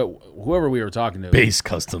 whoever we were talking to. Base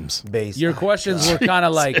Customs. Base. Your questions were kind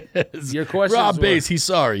of like, your questions Rob were, Base, he's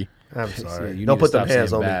sorry. I'm sorry. you Don't need put to them stop hands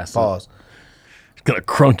saying on me. Bass. Pause. He's going to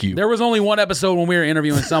crunk you. There was only one episode when we were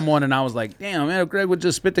interviewing someone, and I was like, damn, man, if Greg would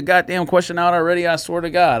just spit the goddamn question out already, I swear to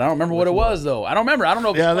God. I don't remember what it was, though. I don't remember. I don't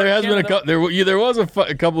know if Yeah, it's there has Clark been a Kent or couple. There was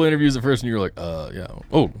a couple interviews at first, and you were like, yeah.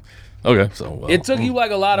 Oh, okay. So well, It took you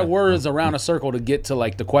like a lot of words around a circle to get to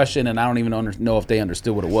like the question, and I don't even know if they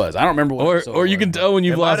understood what it was. I don't remember what episode or it you was. can tell when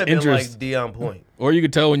you've It might lost have been interest, like Dion Point. or you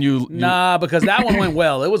could tell when you Nah, because that one went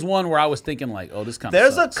well. It was one where I was thinking like, oh, this kind of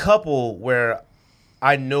There's sucks. a couple where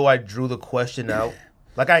I know I drew the question out.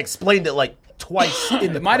 Like, I explained it like twice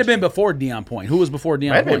in the It might have been before Dion Point. Who was before Might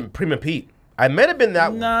Dion have been Point? Prima Pete. I might have been that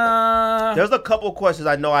one. Nah. There's a couple questions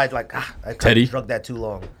I know I kind Teddy? of drug that too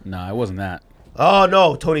long. Nah, it wasn't that. Oh,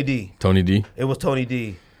 no, Tony D. Tony D. It was Tony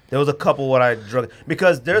D. There was a couple where I drug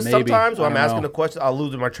because there's Maybe. sometimes when I I'm don't asking know. a question, I'll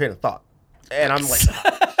lose my train of thought, and I'm like,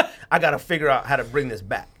 I gotta figure out how to bring this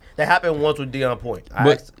back. That happened once with Dion Point.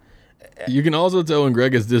 But you can also tell when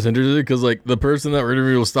Greg gets disinterested because like the person that we're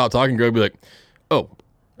interviewing will stop talking. Greg will be like, oh,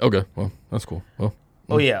 okay, well that's cool. Well,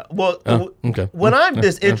 oh yeah, well, okay. when I'm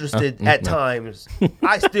disinterested at times,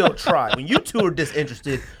 I still try. When you two are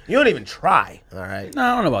disinterested, you don't even try. All right. No,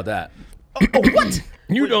 I don't know about that. Oh, what?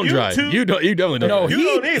 you Wait, don't you try. two- You definitely don't. No, try. You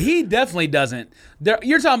don't either. he definitely doesn't.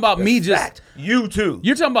 You're talking about me just. Fact. You too.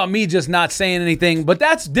 You're talking about me just not saying anything, but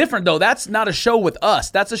that's different though. That's not a show with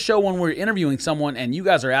us. That's a show when we're interviewing someone and you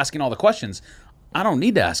guys are asking all the questions. I don't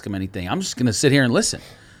need to ask them anything. I'm just going to sit here and listen.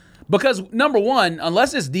 Because number one,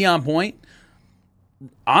 unless it's Dion Point,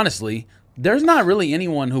 honestly, there's not really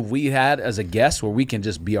anyone who we had as a guest where we can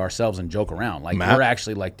just be ourselves and joke around. Like Matt? we're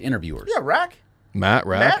actually like interviewers. Yeah, Rack. Matt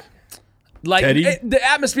Rack. Matt. Like Teddy? the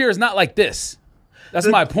atmosphere is not like this. That's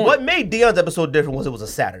my point. What made Dion's episode different was it was a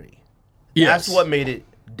Saturday. Yes. That's what made it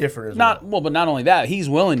different as Not well. well, but not only that, he's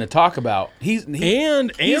willing to talk about And he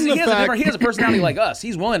the fact has a personality like us.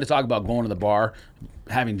 He's willing to talk about going to the bar,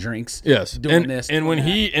 having drinks. Yes, doing and, this. and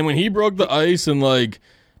doing when he broke the ice and like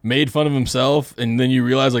made fun of himself, and then you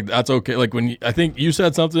realize like that's okay. Like when I think you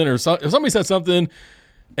said something or somebody said something,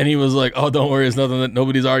 and he was like, "Oh, don't worry, it's nothing that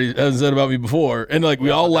nobody's already hasn't said about me before." And like we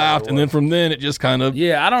all laughed, and then from then it just kind of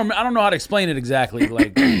I don't know how to explain it exactly.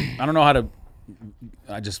 Like I don't know how to.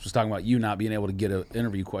 I just was talking about you not being able to get an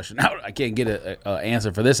interview question out. I can't get an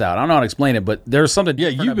answer for this out. I don't know how to explain it, but there's something. Yeah,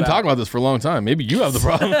 you've been talking about this for a long time. Maybe you have the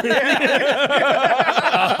problem.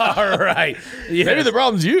 All right. Yes. Maybe the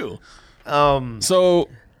problem's you. So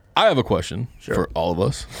I have a question Sure. for all of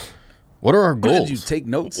us. What are our goals? Did you take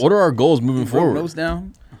notes? What are our goals moving Wrote forward? notes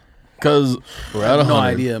down? Because we're at 100. No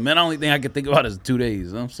idea, man. The only thing I can think about is 2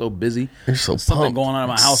 days. I'm so busy. You're so There's something pumped. going on in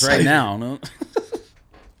my house right now. No?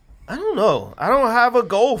 I don't know. I don't have a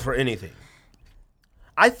goal for anything.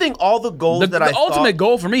 I think all the goals The I ultimate thought,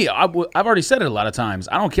 goal for me, I've already said it a lot of times.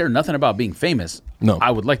 I don't care nothing about being famous. No.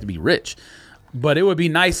 I would like to be rich. But it would be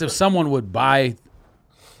nice if someone would buy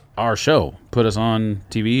our show, put us on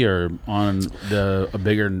TV or on a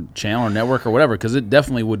bigger channel or network or whatever, because it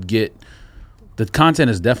definitely would get the content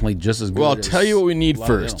is definitely just as good. Well, I'll as tell you what we need a lot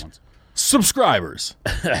of the first. other ones. Subscribers.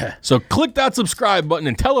 So click that subscribe button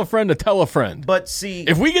and tell a friend to tell a friend. but see,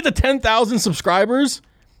 If we get to 10,000 subscribers,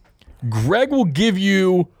 Greg will give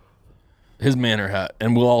you his Manor hat,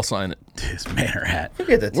 and we'll all sign it. This Manor hat.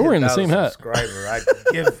 get the We're wearing the same 10,000 hat. subscriber, I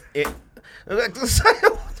give it.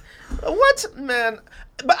 What, man?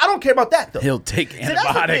 But I don't care about that though. He'll take See, that's the thing.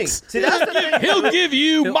 antibiotics. See, that's the thing. He'll give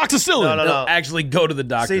you moxicillin. No. He'll actually go to the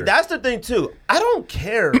doctor. See, that's the thing too. I don't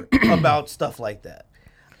care about stuff like that.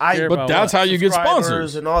 Care But about that's what? how you get Subscribers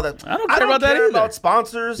sponsors. and all that. I don't care about that care either. about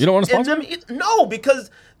sponsors. You don't want a and sponsor? No, because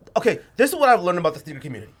okay, this is what I've learned about the theater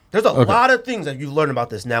community. There's a lot of things that you learn about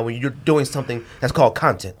this now when you're doing something that's called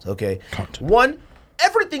content. Okay, Content. One,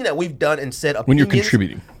 everything that we've done and said, When you're opinions,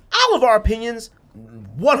 contributing. all of our opinions,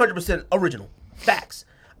 100% original facts.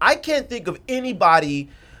 I can't think of anybody.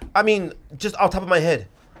 I mean, just off the top of my head,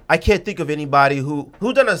 I can't think of anybody who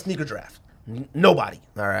done a sneaker draft. Nobody,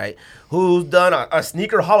 all right, who's done a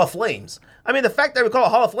sneaker Hall of Flames. I mean, the fact that we call it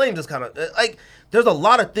Hall of Flames is kind of like there's a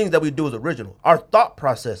lot of things that we do is original. Our thought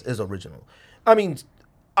process is original. I mean,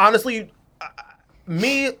 honestly,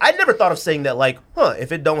 I never thought of saying that like,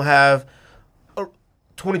 if it don't have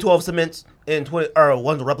 2012 cements and 20 or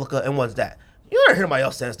one's a replica and one's that. You don't hear anybody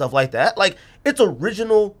else saying stuff like that. Like, it's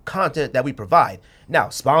original content that we provide. Now,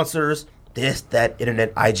 sponsors, this, that,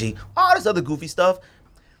 internet, IG, all this other goofy stuff.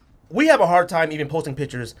 We have a hard time even posting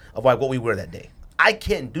pictures of like what we wear that day. I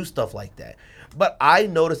can't do stuff like that. But I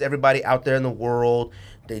notice everybody out there in the world,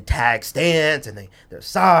 they tag Stance and their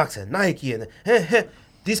socks and Nike and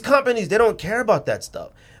these companies, they don't care about that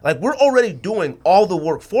stuff. Like, we're already doing all the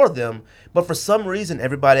work for them, but for some reason,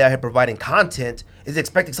 everybody out here providing content is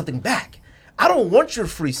expecting something back. I don't want your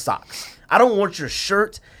free socks. I don't want your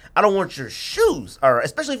shirt. I don't want your shoes. Or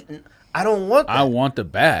especially, I don't want that. I want the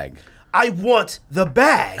bag. I want the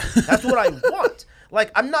bag. That's what I want.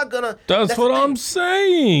 Like, I'm not gonna. That's the what thing. I'm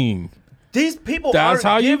saying. These people That's aren't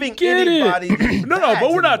how you giving get it. anybody. these No, bags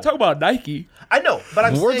but we're not anymore. talking about Nike. I know, but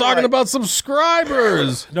I'm We're saying, talking like, about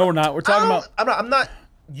subscribers. No, we're not. We're talking about. I'm not.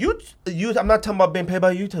 You. I'm not talking about being paid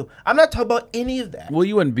by YouTube. I'm not talking about any of that. Well,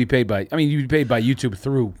 you wouldn't be paid by. I mean, you'd be paid by YouTube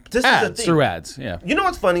through This ads. is the thing. Through ads, yeah. You know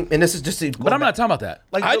what's funny? And this is just. But I'm not talking about that.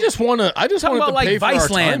 Like I just want to. talking to about pay like for our Vice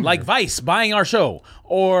Land, time like here. Vice buying our show,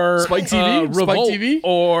 or Spike TV? Spike Revolt, TV?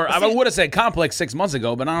 or I would have said Complex 6 months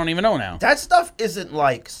ago, but I don't even know now. that stuff isn't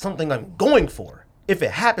like something I'm going for. If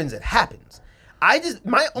it happens, it happens.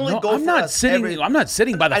 My only No, goal. I'm for not us sitting. every- I'm not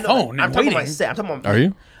sitting by the I know, phone I'm and talking waiting. about myself. I'm talking about. Are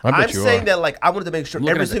you? I bet I'm you saying are. that like I wanted to make sure I'm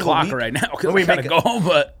looking every at the single clock week, right now because when we we gotta make go home.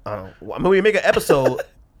 But when we make an episode,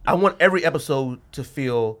 I want every episode to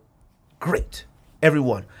feel great.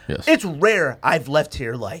 Everyone. Yes. It's rare I've left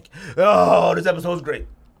here like, oh, this episode's great.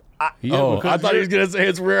 Oh, I thought he was gonna say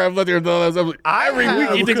it's rare. I've let you know every have-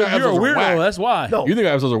 week. You think our you're a episodes are weirdo. whack. That's why. No. You think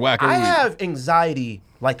our episodes are whack every I week. have anxiety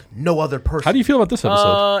like no other person. How do you feel about this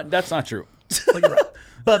episode? That's not true. You're right.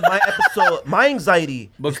 But my anxiety is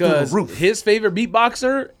through Because the roof. his favorite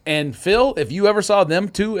beatboxer and Phil, if you ever saw them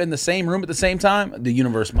two in the same room at the same time, the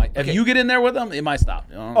universe might. If you get in there with them, it might stop.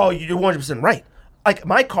 Oh, you're 100% right. Like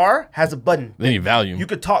my car has a button. They need volume. You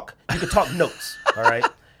could talk notes. All right,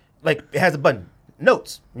 like it has a button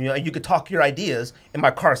notes. You know, you could talk your ideas, and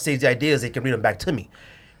my car saves the ideas. It can read them back to me.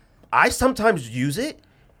 I sometimes use it,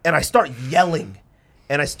 and I start yelling,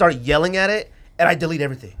 at it, and I delete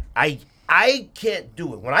everything. I can't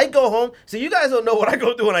do it when I go home. So you guys don't know what I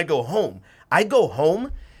go do when I go home. I go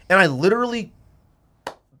home, and I literally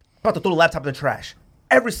about to throw the laptop in the trash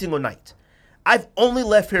every single night. I've only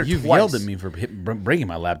left here You've twice. yelled at me for breaking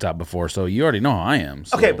my laptop before, so you already know how I am.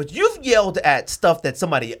 So. Okay, but you've yelled at stuff that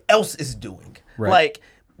somebody else is doing. Right. Like,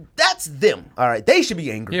 that's them. All right, they should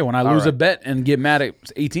be angry. Yeah, when I lose a bet and get mad at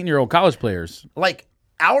 18-year-old college players. Like,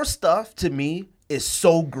 our stuff to me is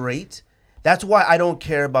so great. That's why I don't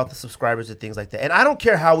care about the subscribers and things like that. And I don't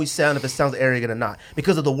care how we sound, if it sounds arrogant or not,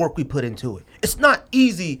 because of the work we put into it. It's not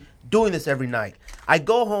easy doing this every night. I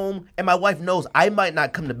go home and my wife knows I might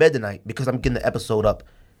not come to bed tonight because I'm getting the episode up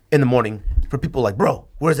in the morning for people like, bro,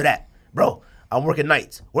 where's it at? Bro, I'm working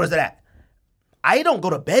nights. Where's it at? I don't go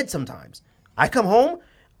to bed sometimes. I come home,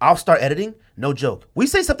 I'll start editing. No joke. We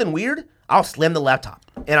say something weird, I'll slam the laptop.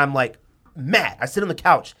 And I'm like mad. I sit on the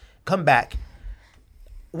couch, come back.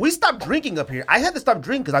 We stopped drinking up here. I had to stop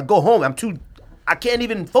drinking because I go home. I can't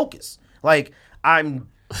even focus. Like, I'm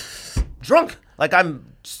drunk. Like, I'm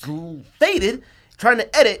faded trying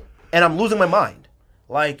to edit and I'm losing my mind.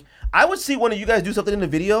 Like, I would see one of you guys do something in the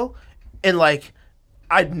video and, like,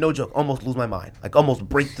 I'd, no joke, almost lose my mind. Like, almost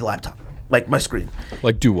break the laptop. Like, my screen.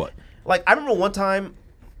 Like, do what? Like, I remember one time,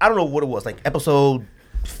 I don't know what it was, like, episode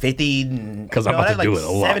 50. Because I'm about to do it a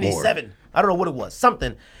lot 77. more. I don't know what it was.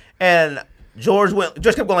 Something. And George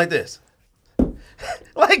kept going like this.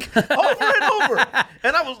 Like, over and over.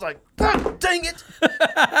 And I was like, God dang it.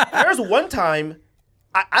 There's one time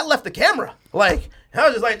I left the camera. Like, I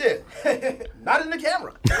was just like this. Not in the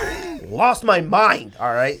camera. Lost my mind,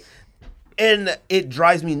 all right? And it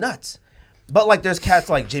drives me nuts. But, like, there's cats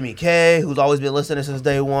like Jimmy K, who's always been listening since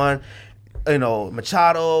day one. You know,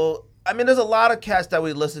 Machado. I mean, there's a lot of cats that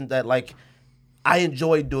we listen that, like, I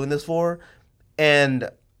enjoy doing this for. And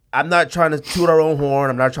I'm not trying to toot our own horn.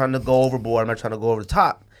 I'm not trying to go overboard. I'm not trying to go over the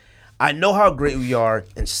top. I know how great we are,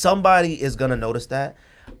 and somebody is going to notice that.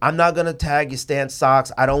 I'm not going to tag your Stance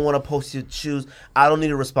socks. I don't want to post your shoes. I don't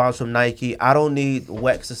need a response from Nike. I don't need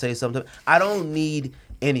Wex to say something. I don't need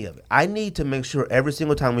any of it. I need to make sure every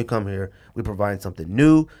single time we come here, we provide something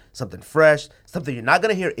new, something fresh, something you're not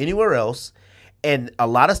going to hear anywhere else. And a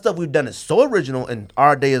lot of stuff we've done is so original, and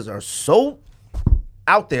our ideas are so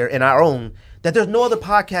out there in our own that there's no other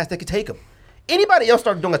podcast that could take them. Anybody else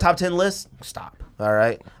start doing a top 10 list, stop. All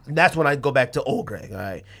right? And that's when I go back to old Greg. All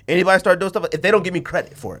right? Anybody start doing stuff, if they don't give me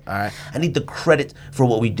credit for it, all right? I need the credit for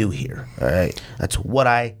what we do here. All right? That's what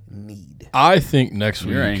I need. I think next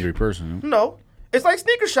week. You're an angry person. No. It's like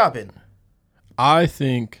sneaker shopping. I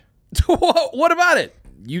think. What about it?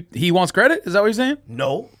 He wants credit? Is that what you're saying?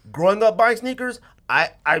 No. Growing up buying sneakers, I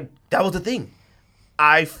that was the thing.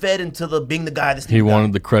 I fed into being the guy that He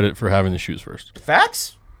wanted the credit for having the shoes first.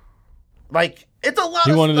 Facts? Like, it's a lot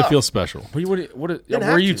He of wanted stuff. to feel special.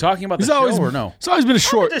 Were you talking about the He's always show or no? He's always been a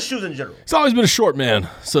short. Just shoes in general. He's always been a short man,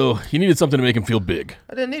 so he needed something to make him feel big.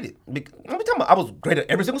 I didn't need it. Let me tell you, I was great at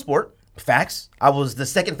every single sport. Facts. I was the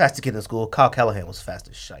second fastest kid in school. Kyle Callahan was fast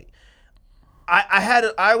as shite.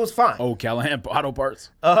 I was fine. Oh, Callahan Auto Parts.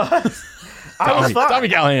 I was fine. Tommy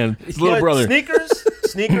Callahan, his little But brother.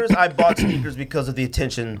 Sneakers. I bought sneakers because of the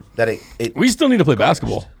attention that it. We still need to play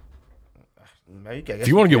basketball. If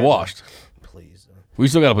you want to get washed, please. we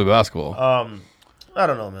still got to play basketball. I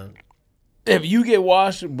don't know, man. If you get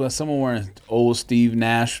washed by someone wearing old Steve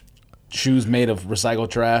Nash shoes made of recycled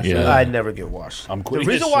trash, Yeah. I never get washed. I'm the quitting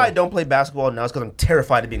reason this why I shit. don't play basketball now is because I'm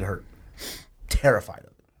terrified of being hurt. Terrified of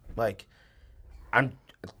it. Like, I'm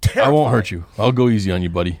terrified. I won't hurt you. I'll go easy on you,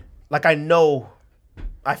 buddy. Like, I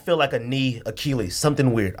feel like a knee Achilles,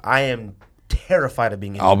 something weird. I am terrified of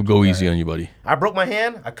being injured. I'll go easy on you, buddy. I broke my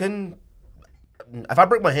hand. I couldn't. If I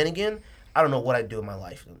break my hand again, I don't know what I'd do in my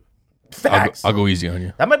life. Facts. I'll go easy on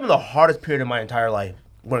you. That might have been the hardest period of my entire life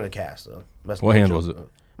wearing a cast. So What hand was it?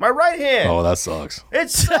 My right hand. Oh, that sucks. It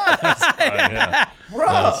sucks, Yeah, bro.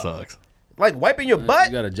 that sucks. Like wiping your butt.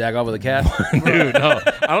 You got to jack off with a cat? Dude, no.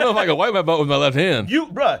 I don't know if I can wipe my butt with my left hand. You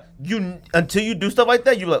until you do stuff like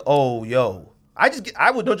that, you're like, oh, yo.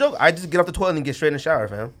 No joke. I just get off the toilet and get straight in the shower,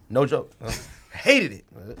 fam. No joke. Hated it.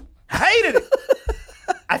 Hated it.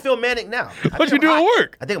 I feel manic now. What'd you do at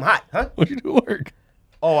work? I think I'm hot, huh? What'd you do at work?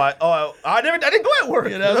 I didn't go at work.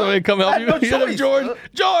 Yeah, that's why they come help I had you. no You know, choice.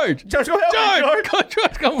 George, George, come help me,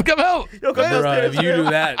 George. come help. Yo, come Bro, downstairs. if you do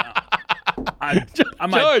that, I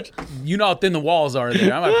might. George. You know how thin the walls are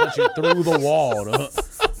there. I might punch you through the wall. Dog.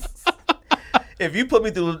 If you put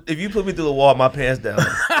me through the wall, my pants down. with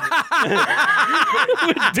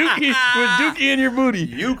Dookie in your booty,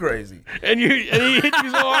 You crazy? and he hit you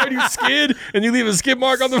so hard you skid, and you leave a skid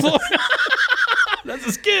mark on the floor. That's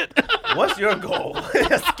a skid. What's your goal?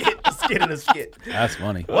 a skit and a skit. That's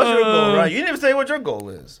funny. What's your goal, right? You didn't even say what your goal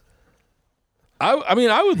is. I mean,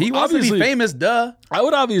 I would. He wants to be famous, duh. I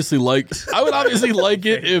would obviously like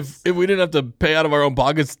it if we didn't have to pay out of our own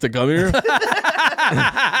pockets to come here.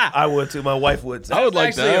 I would too. My wife would too. I would like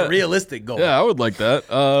Actually, that. a realistic goal. Yeah, I would like that.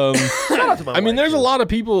 Shout out to my I mean, wife, there's too. a lot of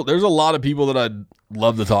people. There's a lot of people that I'd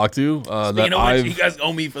love to talk to. That I've. You guys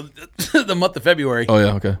owe me for the month of February. Oh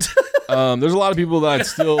yeah, okay. There's a lot of people that I'd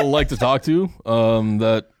still like to talk to.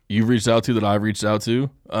 That you've reached out to, that I've reached out to.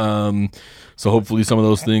 So hopefully some of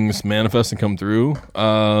those things manifest and come through.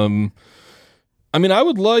 I mean, I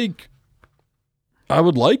would like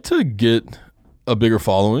to get a bigger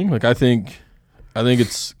following. Like, I think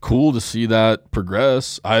it's cool to see that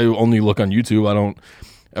progress. I only look on YouTube. I don't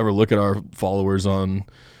ever look at our followers on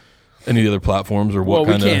any of the other platforms or what Well,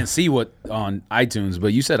 kind we of. can't see what on iTunes,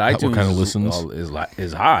 but you said iTunes kind of listens?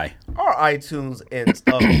 is high. Our iTunes and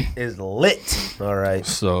stuff is lit. All right.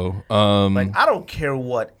 So, Like, I don't care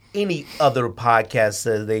what any other podcast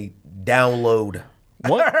says they download.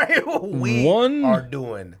 What- All right, we one- are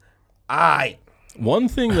doing. one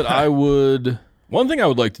thing I would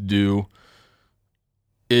like to do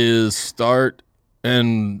is start,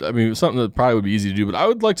 and I mean, something that probably would be easy to do, but I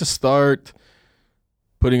would like to start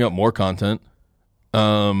putting up more content.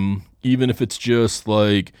 Even if it's just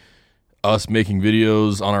like us making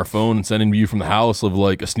videos on our phone and sending you from the house of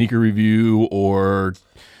like a sneaker review, or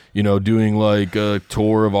doing like a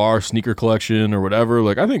tour of our sneaker collection or whatever.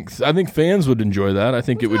 Like, I think fans would enjoy that. I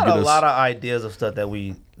think it would Got get a us lot of ideas of stuff that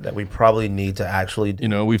we probably need to actually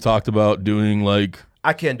do. we've talked about doing like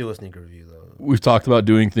I can't do a sneaker review though. we've talked about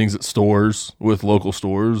doing things at stores with local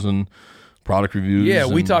stores and product reviews. Yeah,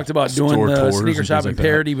 we and talked about doing store the tours sneaker and things shopping like that.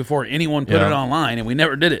 parody before anyone put Yeah. it online, and we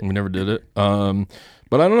never did it. We never did it.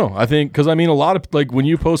 But I don't know. I think, because I mean, a lot of, like, when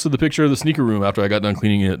you posted the picture of the sneaker room after I got done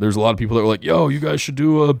cleaning it, there's a lot of people that were like, yo, you guys should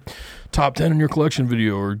do a top 10 in your collection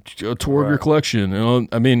video or a tour of your collection.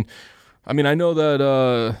 I mean, I know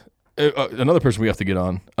that another person we have to get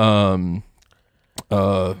on,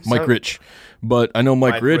 Mike Rich. But I know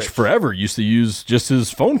Mike Rich forever used to use just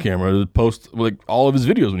his phone camera to post like all of his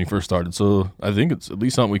videos when he first started. So I think it's at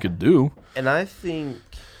least something we could do. And I think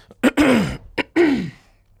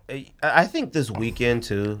this weekend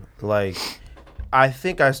too, like, I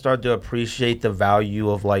think I started to appreciate the value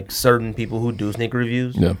of like certain people who do sneaker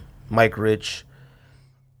reviews. Yeah. Mike Rich,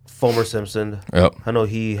 Fomer Simpson. Yep. I know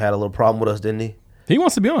he had a little problem with us, didn't he? He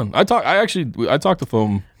wants to be on. I talked to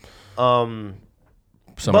Foam But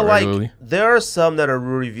semi-regularly. like, there are some that are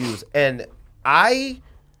real reviews, and I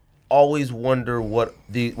always wonder what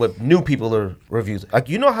new people are reviews. Like,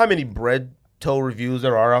 you know how many bread toe reviews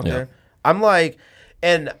there are out there? I'm like,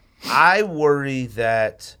 and I worry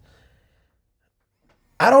that,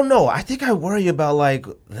 I don't know. I think I worry about like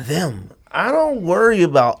them. I don't worry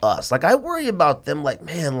about us. Like, I worry about them. Like,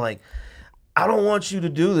 man, like, I don't want you to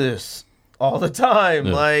do this all the time.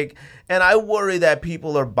 Yeah. Like, and I worry that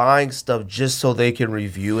people are buying stuff just so they can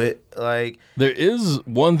review it. Like, There is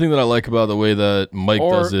one thing that I like about the way that Mike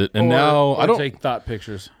does it, and now I don't take thought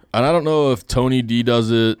pictures. And I don't know if Tony D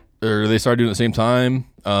does it or they start doing it at the same time.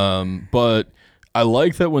 But I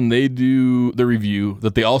like that when they do the review,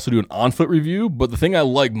 that they also do an on-foot review. But the thing I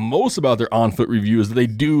like most about their on-foot review is that they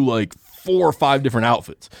do like 4 or 5 different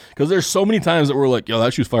outfits. Because there's so many times that we're like, yo,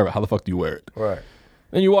 that shoe's fire, but how the fuck do you wear it? right.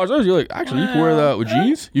 And you watch those, you're like, actually, you can wear that with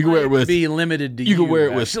jeans. You can wear it with. Be limited to You can wear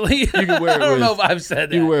it with. actually. You can wear it I don't with. know if I've said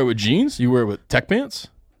that. You can wear it with jeans. You can wear it with tech pants.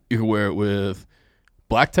 You can wear it with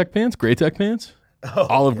black tech pants, gray tech pants,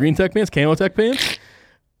 olive green tech pants, camo tech pants,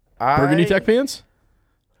 burgundy tech pants.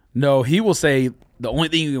 No, he will say the only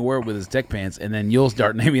thing you can wear it with is tech pants, and then you'll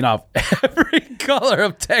start naming off every color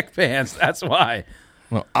of tech pants. That's why.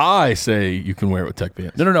 No, I say you can wear it with tech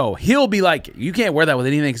pants. No. He'll be like, you can't wear that with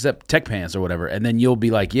anything except tech pants or whatever. And then you'll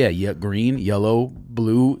be like, yeah, green, yellow,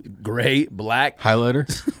 blue, gray, black.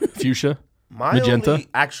 Highlighter, fuchsia, My magenta. only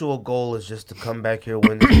actual goal is just to come back here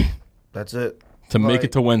Wednesday. That's it. To make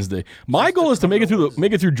it to Wednesday. My goal is to make it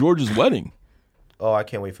through George's wedding. Oh, I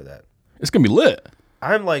can't wait for that. It's gonna be lit.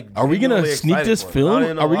 I'm like, Are we gonna genuinely sneak excited this for it. I film? don't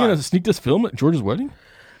even know Are we why. gonna sneak this film at George's wedding?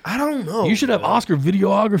 I don't know. You should have Oscar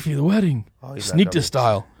videography of the wedding. Oh, he's not Sneak coming. this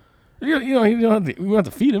style. You don't have to, we don't have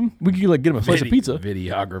to feed him. We could like get him a slice of pizza.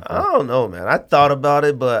 Videographer. I don't know, man. I thought about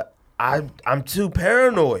it, but I'm too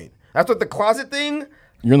paranoid. That's what the closet thing.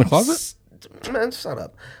 You're in the closet? Man, shut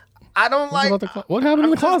up. I don't What like. about what happened in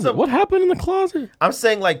the I'm just closet? What happened in the closet? I'm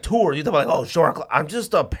saying like tours. You talk about like, oh, sure. I'm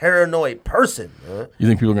just a paranoid person. You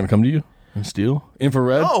think people are gonna come to you and steal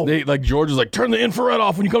infrared? No. They like George is like, turn the infrared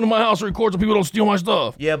off when you come to my house to record so people don't steal my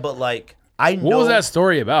stuff. Yeah, but like I know. What was that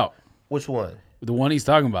story about? Which one? The one he's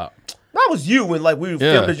talking about. No, was you when like we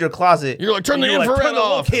filmed at your closet. You're like, turn the and you were infrared turn the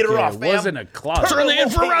off. locator off, It fam. wasn't a closet. Turn the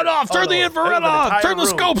infrared off. Turn the infrared off. Turn the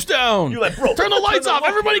scopes down. You're like, bro, turn the lights off.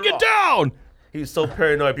 Everybody get down. He was so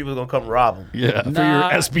paranoid people were gonna come rob him. Yeah, for Nah,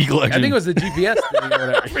 your SB collection. I think it was the GPS thing or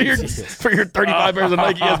whatever. for your 35 pairs of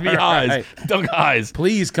Nike SB highs, right. Dunk highs.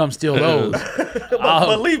 Please come steal those.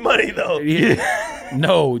 But leave money though.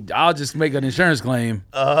 No, I'll just make an insurance claim.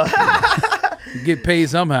 Get paid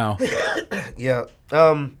somehow. Yeah.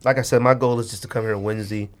 Like I said, my goal is just to come here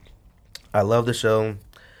Wednesday. I love the show.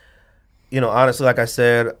 You know, honestly, like I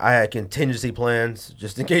said, I had contingency plans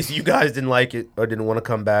just in case you guys didn't like it or didn't want to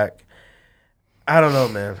come back. I don't know,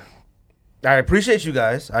 man. I appreciate you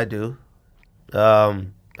guys. I do.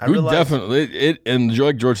 I We realize definitely and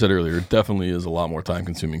like George said earlier, it definitely is a lot more time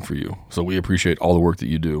consuming for you. So we appreciate all the work that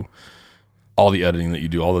you do, all the editing that you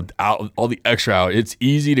do, all the extra out. It's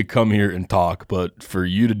easy to come here and talk, but for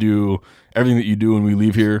you to do everything that you do when we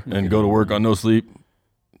leave here and go to work on no sleep,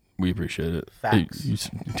 we appreciate it. Facts. Hey, you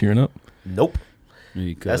tearing up? Nope.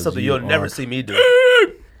 Because That's something you you'll never are- see me do.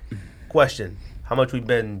 Question: how much we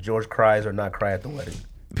been George cries or not cry at the wedding?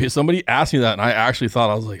 Somebody asked me that, and I actually thought,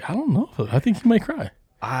 I was like, I don't know. I think he might cry.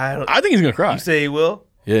 I I think he's gonna cry. You say he will?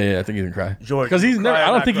 Yeah, I think he's gonna cry. George, because he's never. cry or I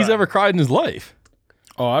don't not think he's cry? ever cried in his life.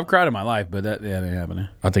 Oh, I've cried in my life, but that ain't happening.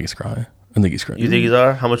 I think he's crying. I think he's crying. You think he's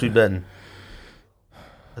are? How much we betting?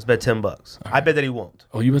 Let's bet $10. I bet that he won't.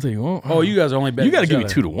 Oh, you bet that you won't. Oh, you guys are only betting. You got to each give me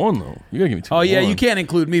other. 2-1 though. You got to give me 2. Oh yeah, you can't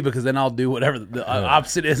include me because then I'll do whatever the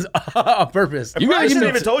opposite is on purpose. You gotta I give shouldn't me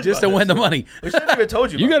even told you just to about win this. the money. We shouldn't even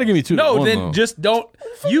told you. You about got to it. give me 2. No, then though. just don't.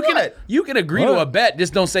 You what? can agree to What? a bet.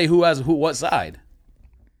 Just don't say who has what side.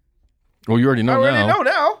 Well, you already I know already now. know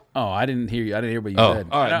now. Oh, I didn't hear you. I didn't hear what you Oh, said.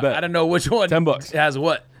 all right, bet. I don't know which one. $10 has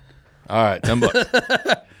what. All right,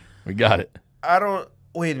 $10. We got it. I don't.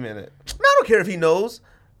 Wait a minute. I don't care if he knows.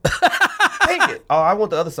 Take it. Oh, I want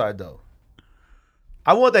the other side though.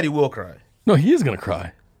 I want that he will cry. No, he is gonna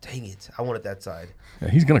cry. Dang it! I wanted that side. Yeah,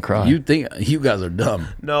 he's gonna cry. You think you guys are dumb?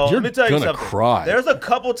 No, You're let me tell you gonna something. cry. There's a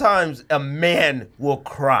couple times a man will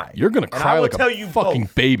cry. You're gonna And I cry will like tell a you fucking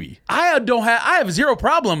both. baby. I have zero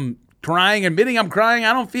problem crying, admitting I'm crying.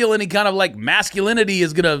 I don't feel any kind of like masculinity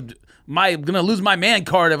is gonna lose my man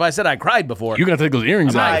card if I said I cried before. You're gonna take those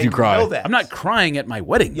earrings out I if you cry. know that. I'm not crying at my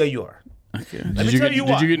wedding. Yeah, you are. Did me you tell get you Did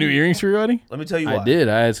why. you get new earrings for your wedding? Let me tell you why. I did.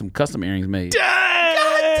 I had some custom earrings made.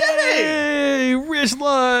 Hey, rich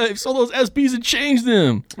life. Saw those SBs and changed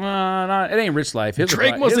them. No, it ain't rich life. His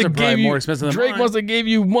Drake are must his have are probably gave you. more expensive than Drake mine. must have gave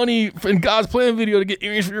you money in God's plan video to get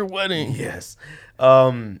earrings for your wedding. Yes.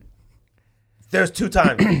 There's 2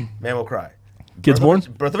 times man will cry. Kids born.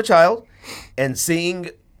 Birth of a child, and seeing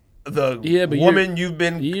the Yeah, but woman you've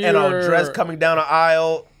been in a you're- dress coming down an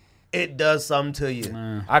aisle. It does something to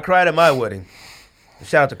you. I cried at my wedding.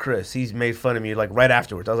 Shout out to Chris. He's made fun of me like right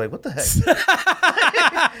afterwards. I was like, what the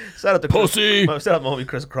heck? Shout out to Pussy. Chris. Shout out to my homie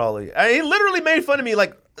Chris Crawley. He literally made fun of me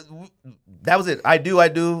like that was it. I do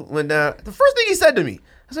went down. The first thing he said to me,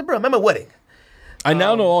 I said, bro, I'm at my wedding. I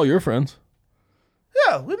now know all your friends.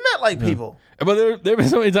 Yeah, we met like people. But there have been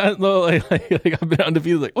so many times though, like I've been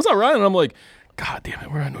undefeated. Like, what's up, Ryan? And I'm like, God damn it,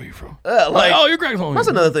 where do I know you from? Like, oh, you're Greg's homie. That's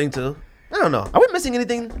another thing too. I don't know. Are we missing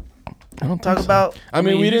anything? I don't Talk think so. about. I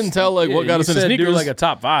mean, we didn't tell like what got us into sneakers. Do like a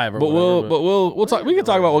top 5 or but whatever, we'll talk. We can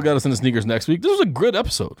talk about what got us into sneakers next week. This was a good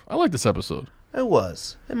episode. I like this episode. It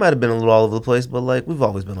was. It might have been a little all over the place, but like we've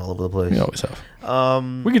always been all over the place. We always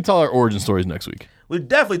have. We can tell our origin stories next week. We're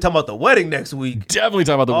definitely talking about the wedding next week. Definitely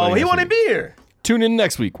talk about the Oh, wedding. he next want to week. be here. Tune in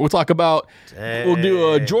next week. We'll talk about. We'll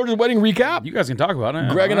do a George's wedding recap. You guys can talk about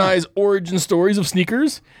it. Greg and I's origin stories of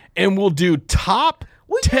sneakers, and we'll do top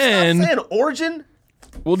Will you stop 10. saying origin?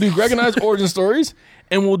 We'll do Greg and I's origin stories,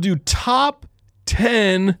 and we'll do top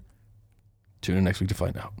 10. Tune in next week to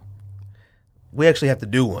find out. We actually have to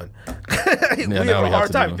do one. we Yeah, have now a we have hard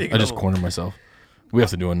to time do it. thinking. I just of cornered myself. We have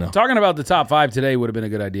to do one now. Talking about the top 5 today would have been a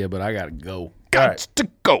good idea, but I gotta go. Got right. to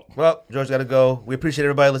go. Well, George got to go. We appreciate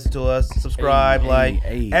everybody listening to us. Subscribe,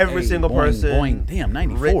 every single boing, person. boing. Damn,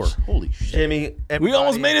 94. Rich, Holy shit. Jimmy. We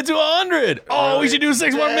almost made it to 100. Oh, we should do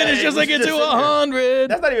 6 more minutes just to get to 100.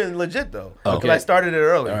 That's not even legit though. Okay. Because I started it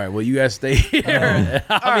early. All right, well, you guys stay here.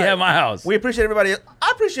 I'll be at my house. We appreciate everybody.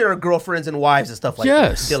 I appreciate our girlfriends and wives and stuff like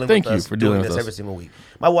Yes, that. Dealing thank with you us, for dealing doing with this us. every single week.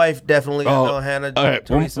 My wife definitely. I know Hannah. All right,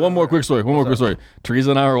 Teresa. one more quick story. One more quick story.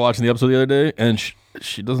 Teresa and I were watching the episode the other day, and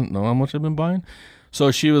she doesn't know how much I've been buying.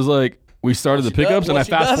 So she was like, we started the pickups, and I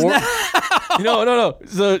fast forward. No.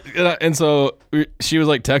 So she was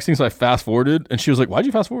like texting, so I fast forwarded, and she was like, "Why'd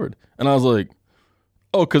you fast forward?" And I was like,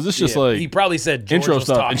 "Oh, because it's just like he probably said George intro was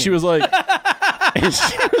stuff." talking. And she was like,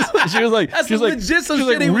 she was like, That's she was like, legit some she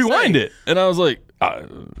was shit he like, was rewind saying. it, and I was like,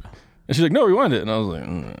 And she's like, no, rewind it. And I was like,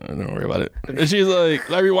 don't worry about it. And she's like,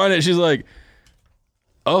 I rewind it. She's like,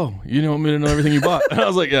 oh, you didn't want me to know everything you bought. And I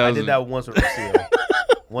was like, yeah. I did that once with Rocio.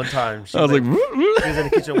 One time. I was like, she was in the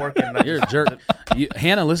kitchen working. And You're a jerk.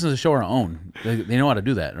 Hannah listens to the show on her own. They know how to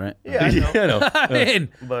do that, right? Yeah, I know. I mean,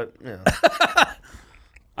 But, yeah.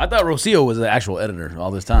 I thought Rocio was the actual editor all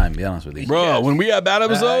this time, to be honest with you. bro, when we had bad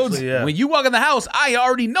episodes. Actually, yeah. When you walk in the house, I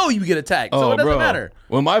already know you get attacked, so it doesn't matter.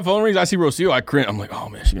 When my phone rings, I see Rocio, I cringe. I'm like, oh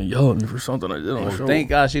man, she's gonna yell at me for something I did on the show. Thank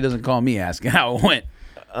God she doesn't call me asking how it went.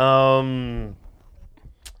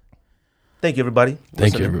 Thank you, everybody.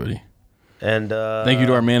 Thank you, Listening. everybody. And Thank you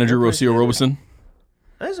to our manager, Rocio Robeson.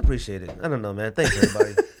 I just appreciate it. I don't know, man. Thanks,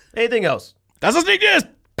 everybody. Anything else? That's a sneak diss.